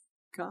Jesus,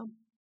 come.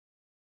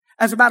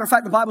 As a matter of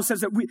fact, the Bible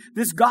says that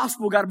this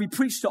gospel got to be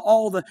preached to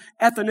all the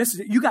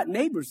ethnicities. You got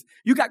neighbors,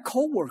 you got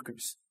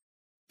co-workers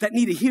that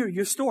need to hear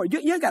your story. You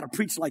ain't got to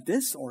preach like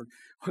this, or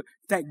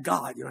thank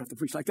God you don't have to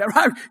preach like that,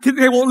 right? Because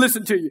they won't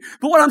listen to you.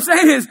 But what I'm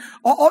saying is,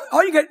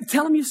 all you got to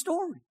tell them your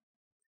story.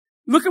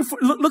 Look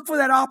for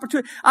that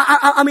opportunity.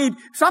 I mean,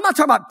 so I'm not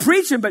talking about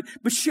preaching, but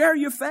share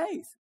your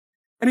faith.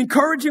 An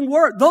encouraging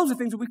word. Those are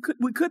things that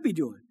we could be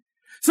doing.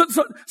 So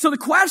the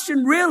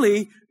question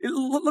really,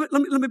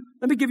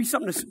 let me give you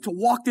something to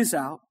walk this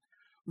out.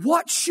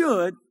 What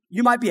should,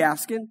 you might be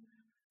asking,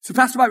 So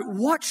Pastor Bobby,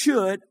 what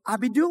should I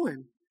be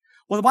doing?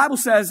 Well, the Bible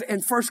says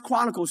in 1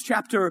 Chronicles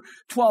chapter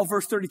 12,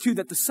 verse 32,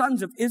 that the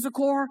sons of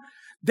Issachar,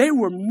 they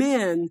were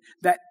men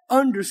that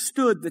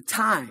understood the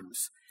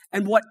times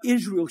and what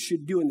Israel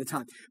should do in the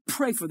time.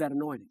 Pray for that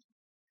anointing.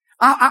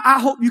 I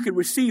hope you can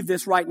receive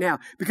this right now.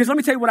 Because let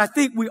me tell you what I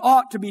think we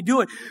ought to be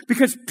doing.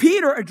 Because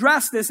Peter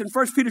addressed this in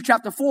 1 Peter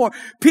chapter 4.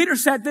 Peter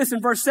said this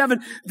in verse 7,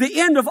 the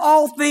end of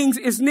all things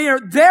is near.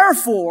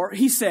 Therefore,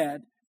 he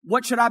said,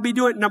 what should I be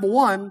doing? Number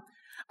one,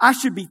 I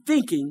should be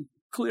thinking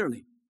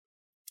clearly.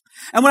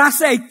 And when I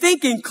say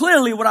thinking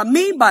clearly, what I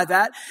mean by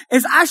that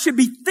is I should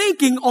be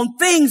thinking on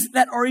things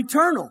that are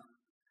eternal.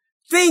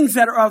 Things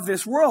that are of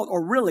this world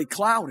are really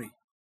cloudy.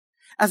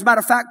 As a matter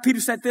of fact, Peter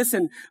said this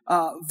in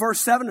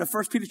verse 7 of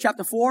 1 Peter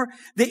chapter 4.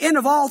 The end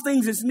of all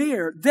things is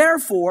near.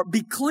 Therefore,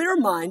 be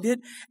clear-minded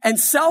and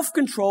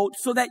self-controlled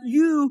so that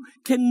you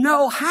can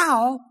know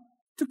how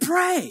to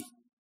pray.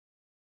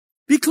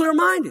 Be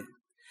clear-minded.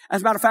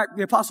 As a matter of fact,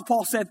 the Apostle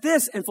Paul said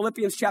this in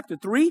Philippians chapter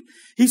 3.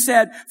 He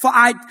said, for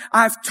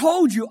I've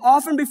told you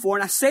often before,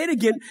 and I say it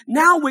again,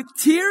 now with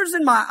tears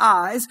in my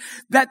eyes,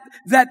 that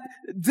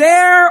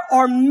there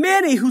are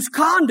many whose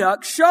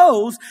conduct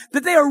shows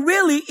that they are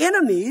really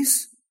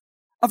enemies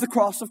of the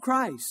cross of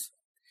Christ.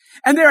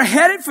 And they're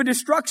headed for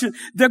destruction.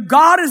 Their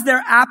God is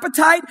their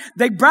appetite.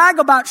 They brag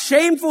about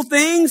shameful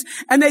things,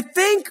 and they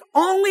think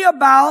only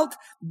about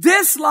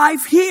this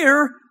life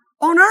here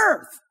on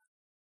earth.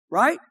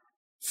 Right?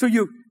 So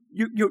your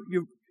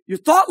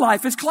thought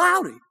life is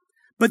cloudy.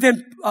 But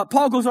then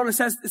Paul goes on and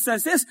says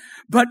this,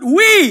 but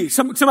we,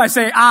 somebody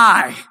say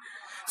I.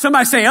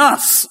 Somebody say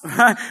us.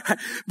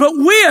 But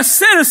we are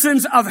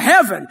citizens of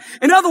heaven.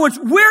 In other words,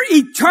 we're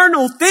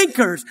eternal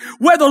thinkers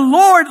where the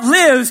Lord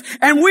lives,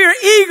 and we're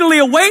eagerly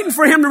awaiting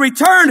for him to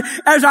return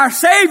as our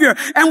Savior.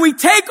 And we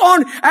take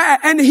on,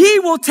 and he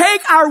will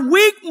take our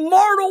weak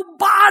mortal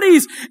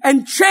bodies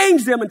and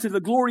change them into the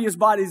glorious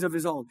bodies of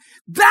his own.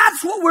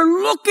 That's what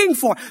we're looking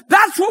for.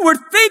 That's what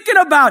we're thinking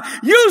about,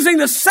 using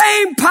the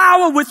same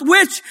power with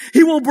which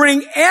he will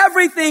bring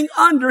everything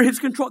under his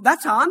control.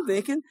 That's how I'm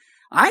thinking.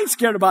 I ain't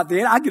scared about the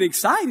end. I get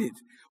excited.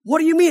 What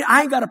do you mean?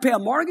 I ain't got to pay a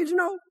mortgage?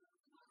 No.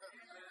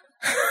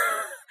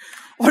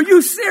 Are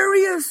you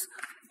serious?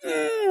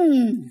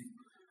 I'm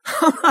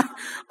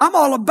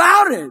all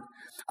about it.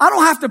 I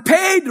don't have to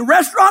pay the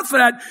restaurant for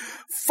that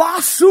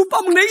fast soup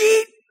I'm going to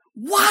eat.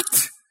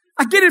 What?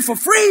 I get it for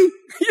free.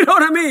 You know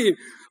what I mean?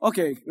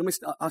 Okay,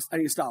 I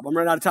need to stop. I'm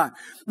running out of time.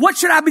 What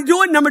should I be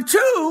doing? Number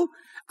two,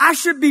 I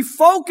should be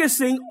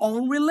focusing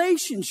on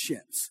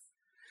relationships.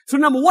 So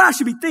number one, I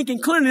should be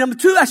thinking clearly. Number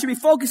two, I should be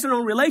focusing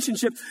on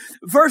relationships.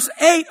 Verse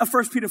 8 of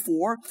 1 Peter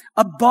 4,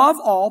 above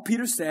all,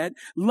 Peter said,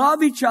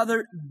 love each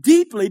other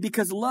deeply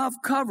because love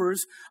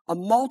covers a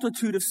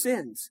multitude of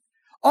sins.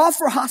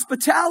 Offer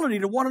hospitality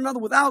to one another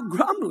without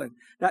grumbling.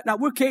 Now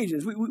we're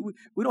Cajuns.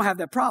 We don't have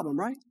that problem,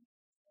 right?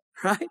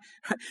 Right?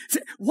 So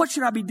what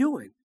should I be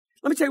doing?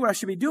 Let me tell you what I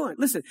should be doing.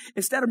 Listen,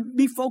 instead of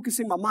me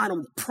focusing my mind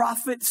on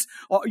profits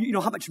or,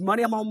 how much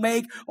money I'm going to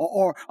make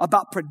or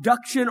about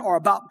production or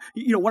about,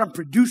 what I'm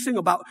producing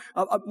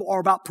or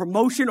about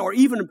promotion or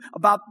even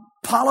about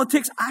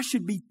politics, I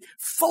should be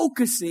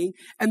focusing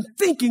and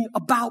thinking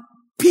about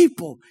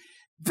people.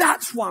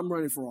 That's why I'm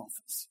running for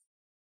office.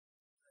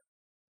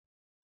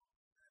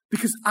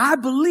 Because I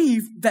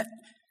believe that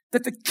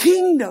the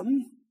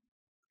kingdom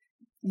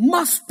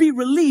must be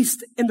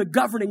released in the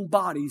governing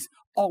bodies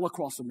all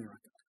across America.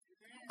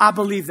 I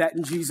believe that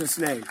in Jesus'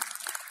 name.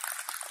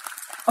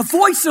 A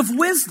voice of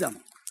wisdom.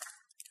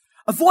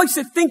 A voice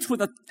that thinks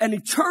with an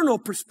eternal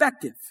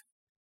perspective.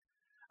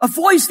 A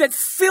voice that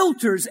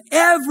filters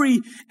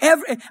every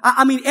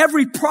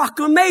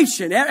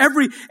proclamation,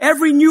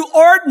 every new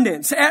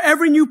ordinance,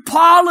 every new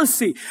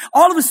policy.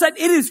 All of a sudden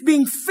it is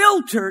being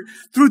filtered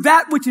through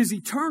that which is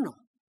eternal.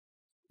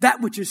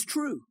 That which is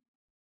true.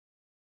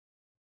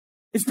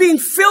 It's being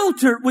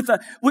filtered with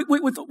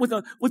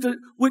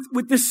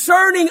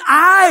discerning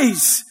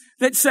eyes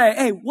that say,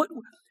 hey,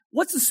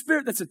 what's the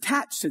spirit that's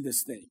attached to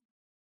this thing?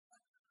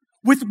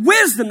 With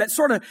wisdom that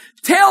sort of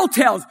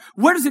telltales,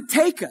 where does it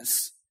take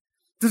us?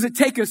 Does it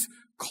take us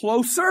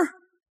closer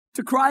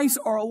to Christ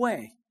or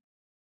away?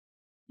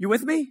 You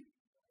with me?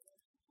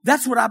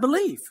 That's what I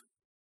believe.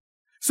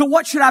 So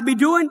what should I be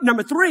doing?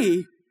 Number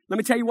three, let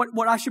me tell you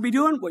what I should be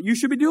doing, what you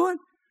should be doing.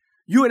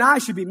 You and I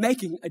should be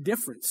making a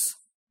difference.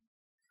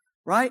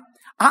 Right?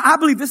 I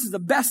believe this is the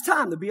best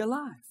time to be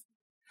alive.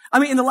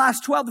 In the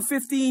last 12 to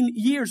 15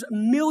 years,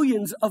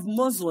 millions of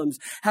Muslims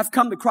have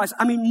come to Christ.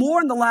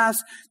 More in the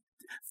last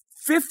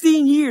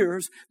 15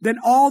 years than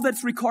all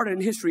that's recorded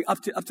in history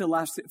up to the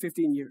last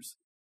 15 years.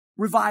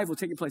 Revival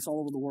taking place all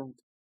over the world.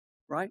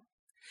 Right?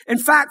 In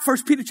fact,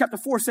 1 Peter chapter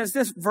 4 says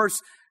this,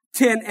 verse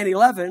 10 and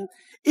 11,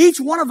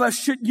 each one of us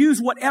should use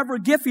whatever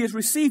gift he has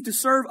received to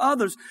serve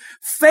others,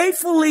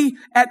 faithfully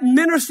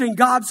administering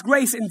God's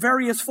grace in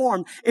various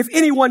forms. If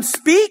anyone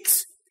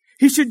speaks,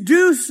 he should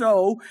do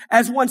so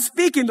as one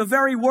speaking the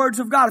very words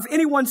of God. If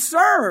anyone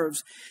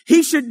serves,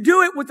 he should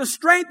do it with the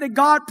strength that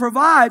God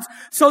provides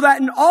so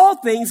that in all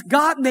things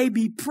God may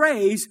be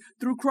praised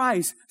through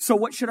Christ. So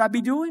what should I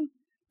be doing?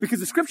 Because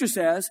the scripture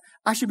says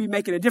I should be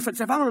making a difference.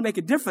 If I want to make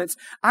a difference,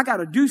 I got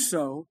to do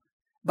so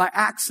by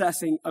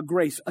accessing a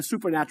grace, a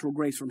supernatural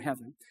grace from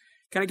heaven.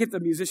 Can I get the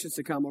musicians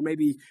to come, or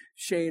maybe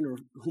Shane or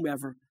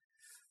whomever?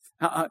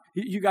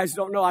 You guys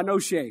don't know, I know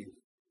Shane.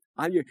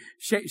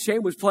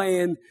 Shane was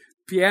playing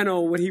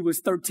piano when he was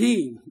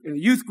 13 in a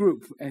youth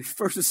group at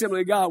First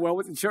Assembly of God, where I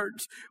went to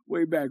church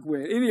way back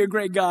when. Isn't he a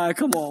great guy?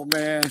 Come on,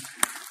 man.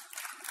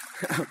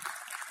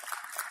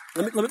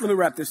 Let me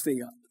wrap this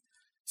thing up.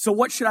 So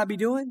what should I be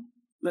doing?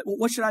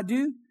 What should I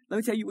do? Let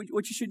me tell you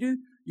what you should do.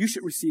 You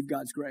should receive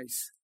God's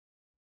grace.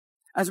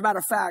 As a matter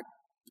of fact,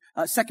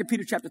 2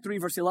 Peter chapter 3,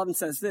 verse 11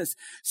 says this: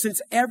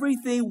 since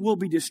everything will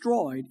be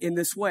destroyed in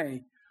this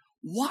way,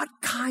 what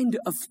kind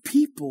of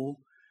people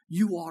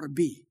you ought to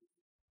be.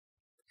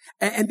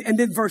 And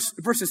then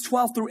verses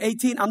 12 through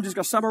 18, I'm just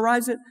going to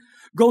summarize it,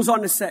 goes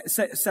on to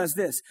says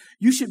this: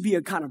 you should be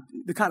the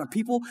kind of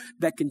people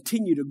that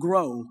continue to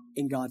grow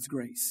in God's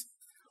grace.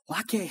 Well,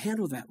 I can't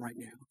handle that right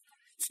now.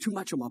 It's too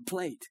much on my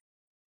plate.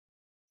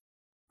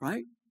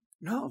 Right?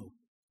 No.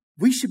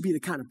 We should be the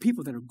kind of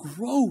people that are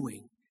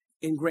growing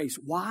in grace.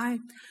 Why?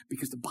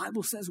 Because the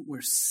Bible says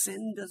where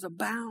sin does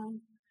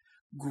abound,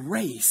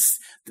 grace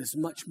does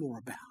much more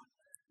abound.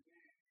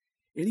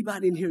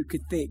 Anybody in here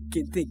can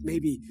think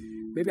maybe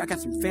I got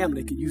some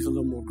family that could use a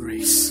little more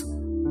grace.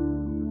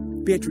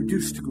 Be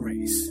introduced to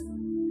grace.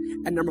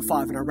 And number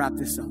 5, and I wrap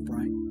this up,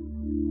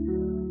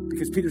 right?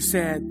 Because Peter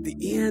said, the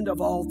end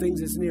of all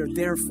things is near.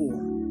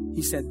 Therefore,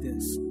 he said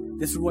this.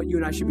 This is what you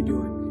and I should be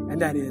doing.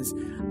 And that is,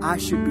 I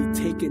should be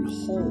taking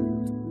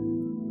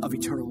hold of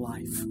eternal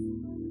life.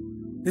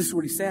 This is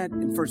what he said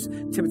in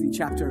 1 Timothy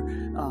chapter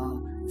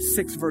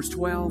 6, verse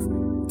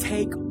 12.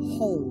 Take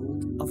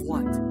hold of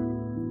what?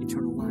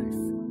 Eternal life.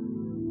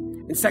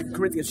 In 2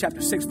 Corinthians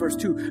chapter 6, verse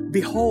 2,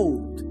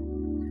 behold,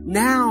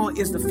 now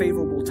is the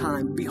favorable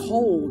time.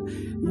 Behold,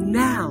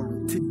 now,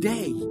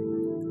 today,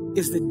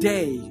 is the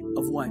day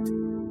of what?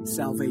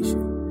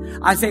 Salvation.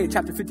 Isaiah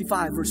chapter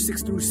 55, verse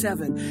 6 through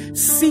 7.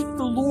 Seek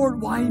the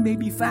Lord while he may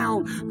be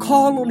found.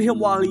 Call on him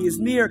while he is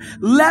near.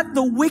 Let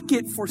the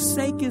wicked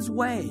forsake his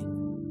way,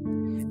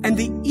 and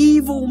the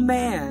evil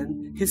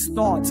man his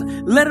thoughts.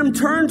 Let him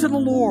turn to the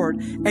Lord,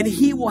 and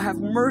he will have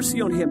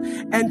mercy on him,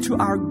 and to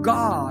our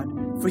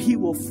God, for he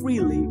will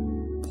freely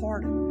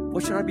pardon.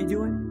 What should I be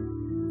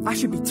doing? I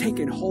should be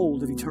taking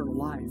hold of eternal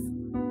life.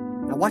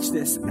 Now watch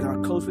this, and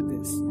I'll close with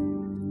this.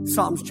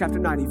 Psalms chapter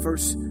 90,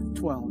 verse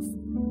 12.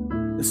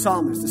 The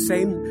psalmist, the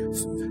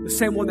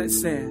same one that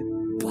said,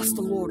 bless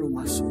the Lord, O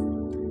my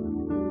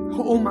soul.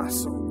 O my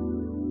soul,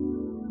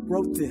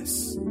 wrote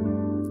this.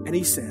 And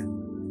he said,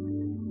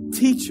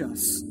 teach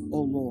us,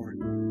 O Lord,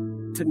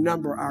 to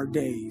number our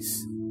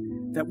days,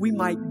 that we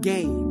might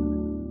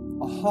gain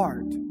a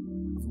heart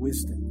of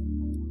wisdom.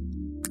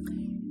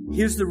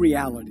 Here's the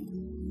reality.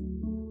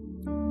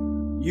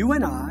 You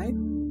and I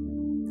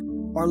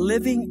are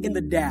living in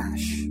the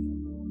dash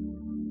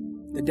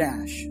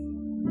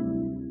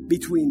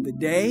between the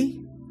day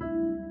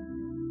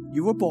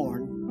you were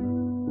born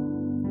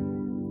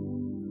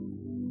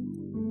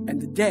and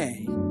the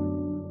day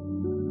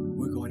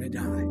we're going to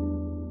die.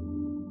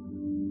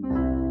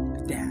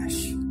 A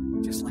dash,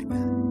 just like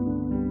that.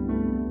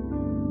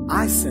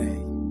 I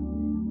say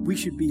we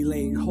should be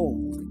laying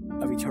hold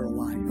of eternal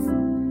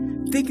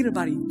life. Thinking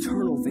about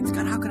eternal things.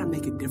 God, how can I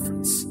make a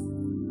difference?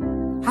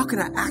 How can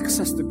I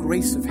access the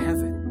grace of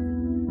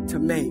heaven to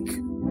make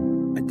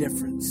a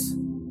difference?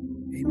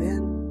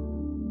 Amen.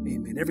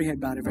 Amen. Every head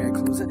bowed, every eye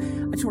closed. I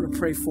just want to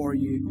pray for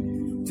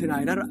you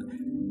tonight.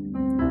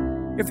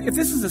 If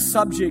this is a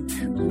subject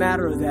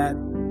matter that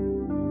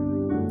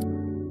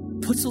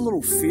puts a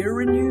little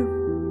fear in you,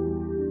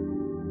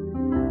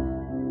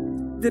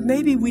 then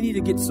maybe we need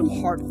to get some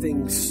hard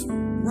things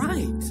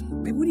right.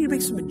 Maybe we need to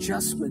make some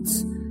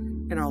adjustments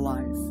in our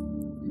life.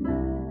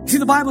 See,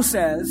 the Bible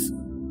says,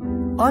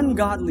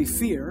 ungodly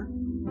fear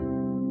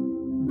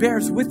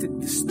bears with it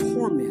this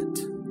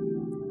torment.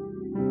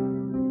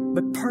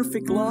 But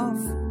perfect love,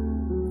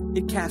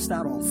 it casts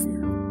out all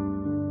fear.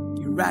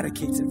 It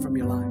eradicates it from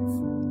your life.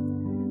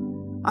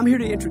 I'm here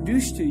to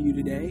introduce to you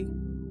today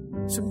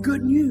some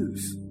good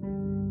news.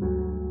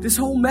 This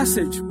whole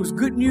message was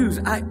good news.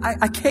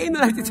 I came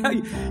tonight to tell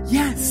you,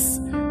 yes,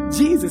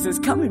 Jesus is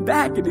coming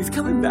back, and he's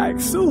coming back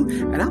soon,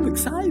 and I'm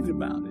excited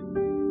about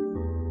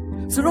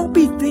it. So don't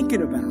be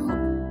thinking about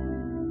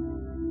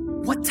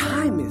what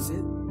time is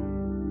it.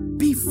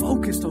 Be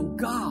focused on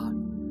God.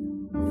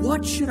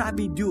 What should I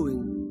be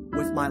doing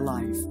with my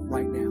life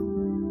right now?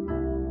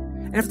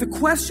 And if the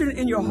question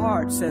in your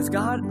heart says,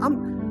 God,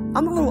 I'm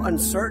a little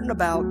uncertain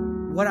about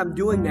what I'm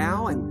doing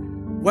now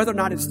and whether or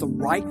not it's the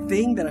right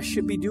thing that I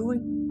should be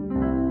doing,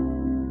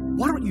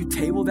 why don't you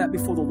table that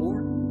before the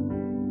Lord?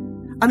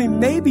 I mean,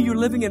 maybe you're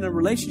living in a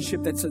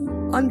relationship that's an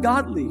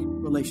ungodly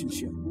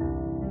relationship.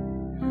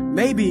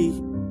 Maybe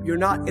you're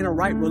not in a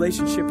right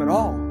relationship at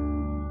all.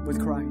 with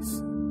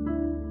Christ.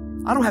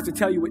 I don't have to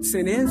tell you what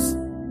sin is.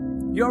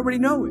 You already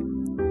know it.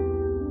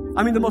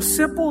 I mean, the most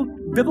simple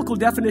biblical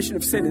definition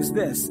of sin is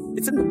this.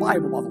 It's in the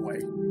Bible, by the way.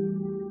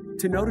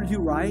 To know to do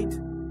right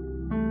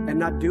and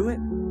not do it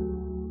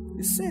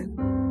is sin.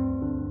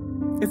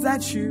 If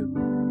that's you,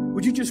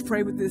 would you just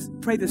pray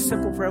this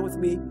simple prayer with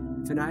me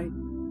tonight?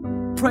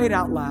 Pray it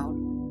out loud.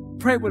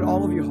 Pray it with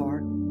all of your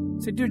heart.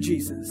 Say, dear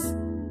Jesus,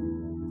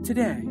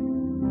 today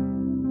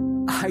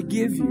I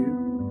give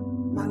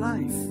you my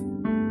life.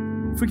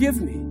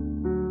 Forgive me.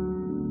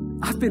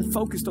 I've been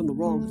focused on the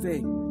wrong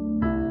thing.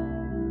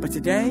 But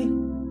today,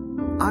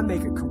 I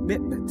make a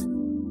commitment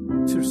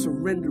to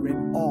surrender it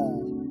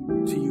all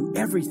to you,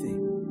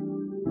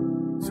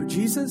 everything. So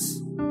Jesus,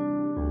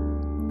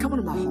 come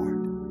into my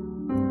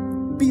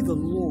heart. Be the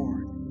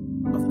Lord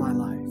of my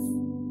life.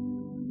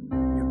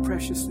 In your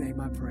precious name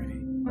I pray.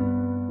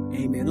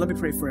 Amen. Let me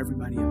pray for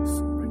everybody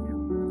else right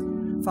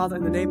now. Father,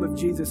 in the name of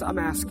Jesus, I'm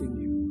asking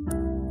you,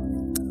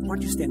 why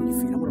don't you stand on your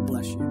feet? I want to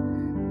bless you.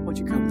 Why don't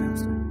you come,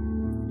 Pastor?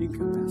 You can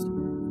come, Pastor.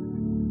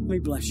 Let me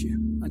bless you.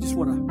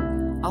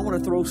 I want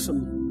to throw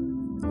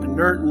some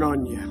anointing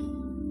on you.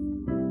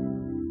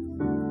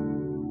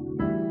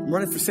 I'm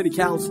running for city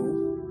council,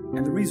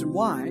 and the reason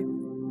why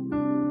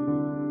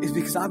is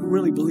because I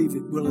really believe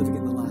that we're living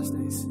in the last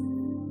days.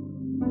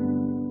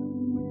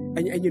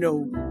 And you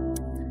know,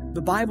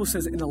 the Bible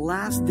says in the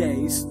last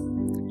days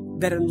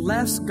that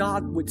unless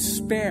God would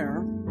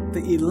spare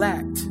the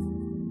elect,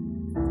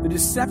 the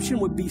deception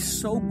would be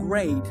so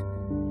great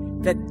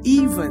that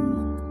even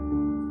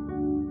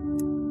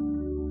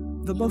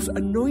the most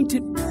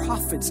anointed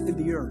prophets in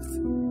the earth,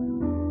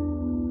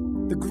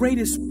 the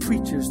greatest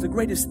preachers, the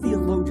greatest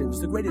theologians,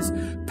 the greatest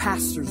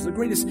pastors, the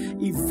greatest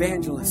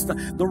evangelists,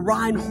 the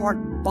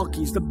Reinhard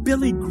Bunkies, the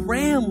Billy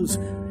Grahams,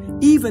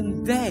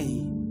 even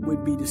they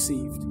would be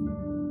deceived.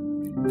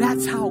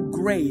 That's how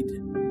great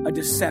a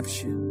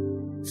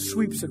deception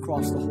sweeps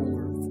across the whole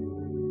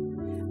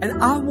earth.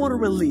 And I want to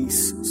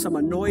release some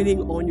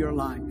anointing on your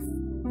life,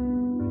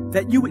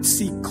 that you would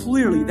see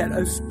clearly, that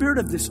a spirit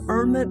of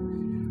discernment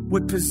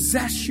would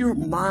possess your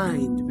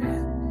mind,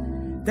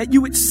 man. That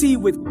you would see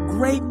with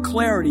great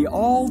clarity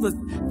all the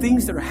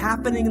things that are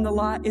happening in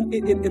life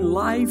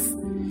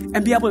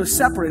and be able to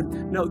separate.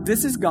 No,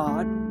 this is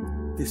God.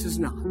 This is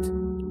not.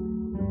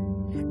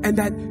 And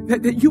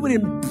that you would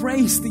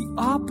embrace the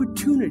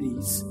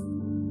opportunities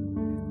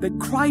that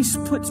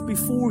Christ puts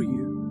before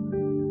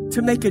you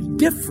to make a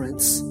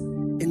difference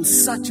in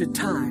such a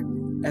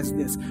time as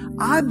this.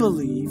 I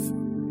believe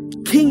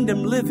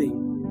kingdom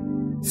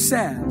living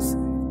says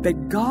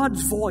that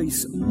God's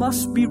voice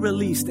must be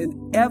released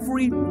in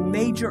every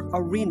major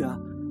arena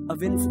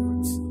of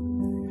influence.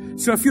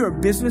 So if you're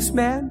a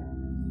businessman,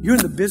 you're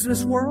in the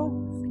business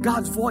world,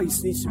 God's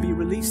voice needs to be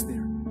released there.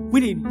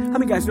 How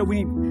many guys know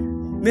we need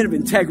men of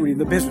integrity in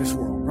the business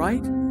world,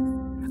 right?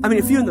 I mean,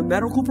 if you're in the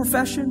medical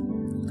profession,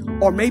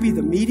 or maybe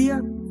the media,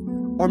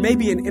 or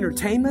maybe in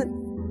entertainment,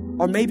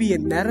 or maybe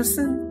in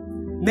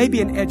medicine, maybe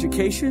in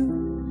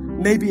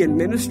education, maybe in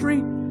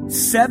ministry,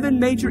 7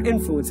 major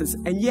influences,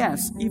 and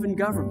yes, even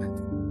government.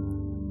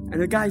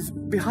 And the guy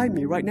behind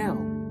me right now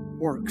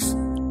works.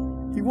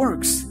 He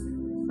works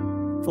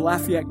for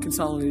Lafayette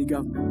Consolidated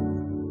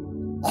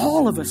Government.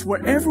 All of us,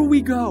 wherever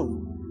we go,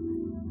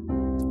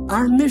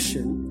 our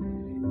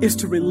mission is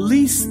to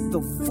release the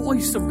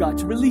voice of God,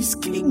 to release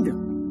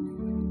kingdom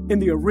in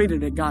the arena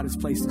that God has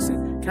placed us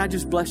in. Can I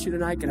just bless you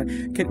tonight? Why don't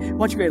you go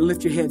ahead and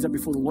lift your hands up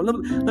before the Lord?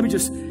 Let me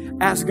just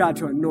ask God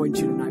to anoint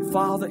you tonight.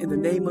 Father, in the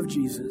name of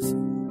Jesus,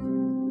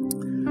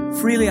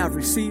 freely I've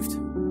received,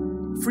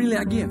 freely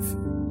I give.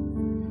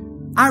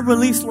 I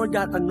release, Lord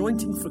God,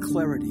 anointing for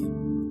clarity.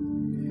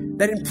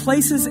 That in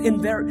places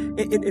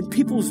in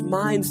people's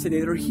minds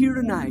today that are here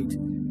tonight,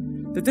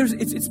 that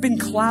it's been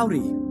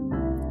cloudy,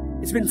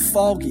 it's been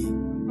foggy.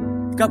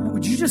 God,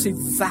 would you just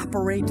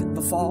evaporate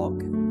the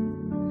fog?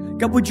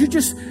 God, would you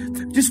just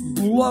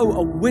blow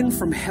a wind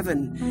from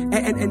heaven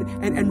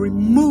and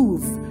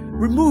remove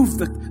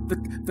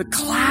the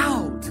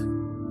cloud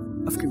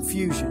of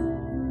confusion?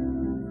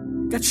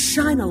 God,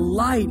 shine a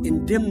light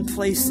in dim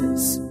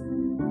places,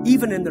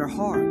 even in their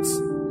hearts,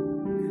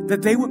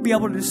 that they would be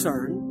able to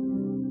discern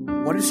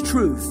what is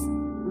truth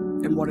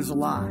and what is a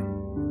lie.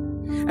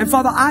 And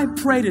Father, I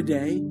pray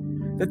today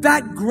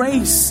that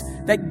grace,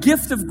 that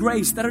gift of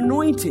grace, that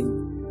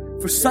anointing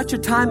for such a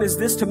time as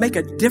this to make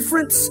a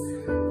difference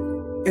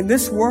in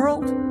this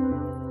world,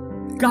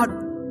 God,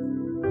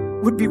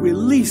 would be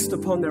released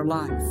upon their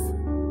life.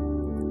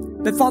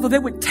 That, Father, they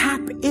would tap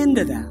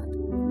into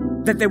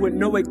that they would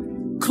know it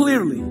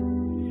clearly,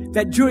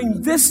 that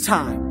during this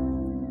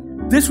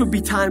time, this would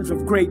be times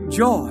of great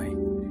joy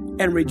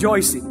and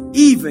rejoicing,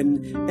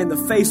 even in the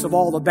face of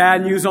all the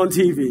bad news on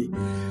TV.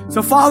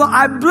 So, Father,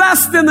 I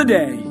bless them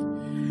today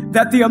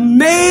that the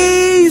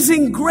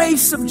amazing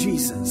grace of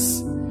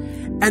Jesus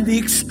and the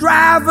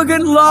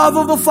extravagant love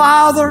of the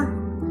Father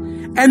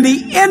and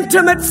the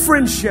intimate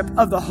friendship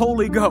of the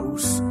Holy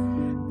Ghost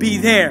be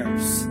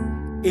theirs.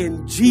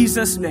 In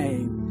Jesus'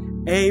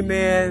 name,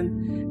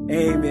 amen.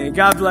 Amen.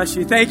 God bless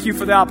you. Thank you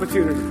for the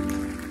opportunity.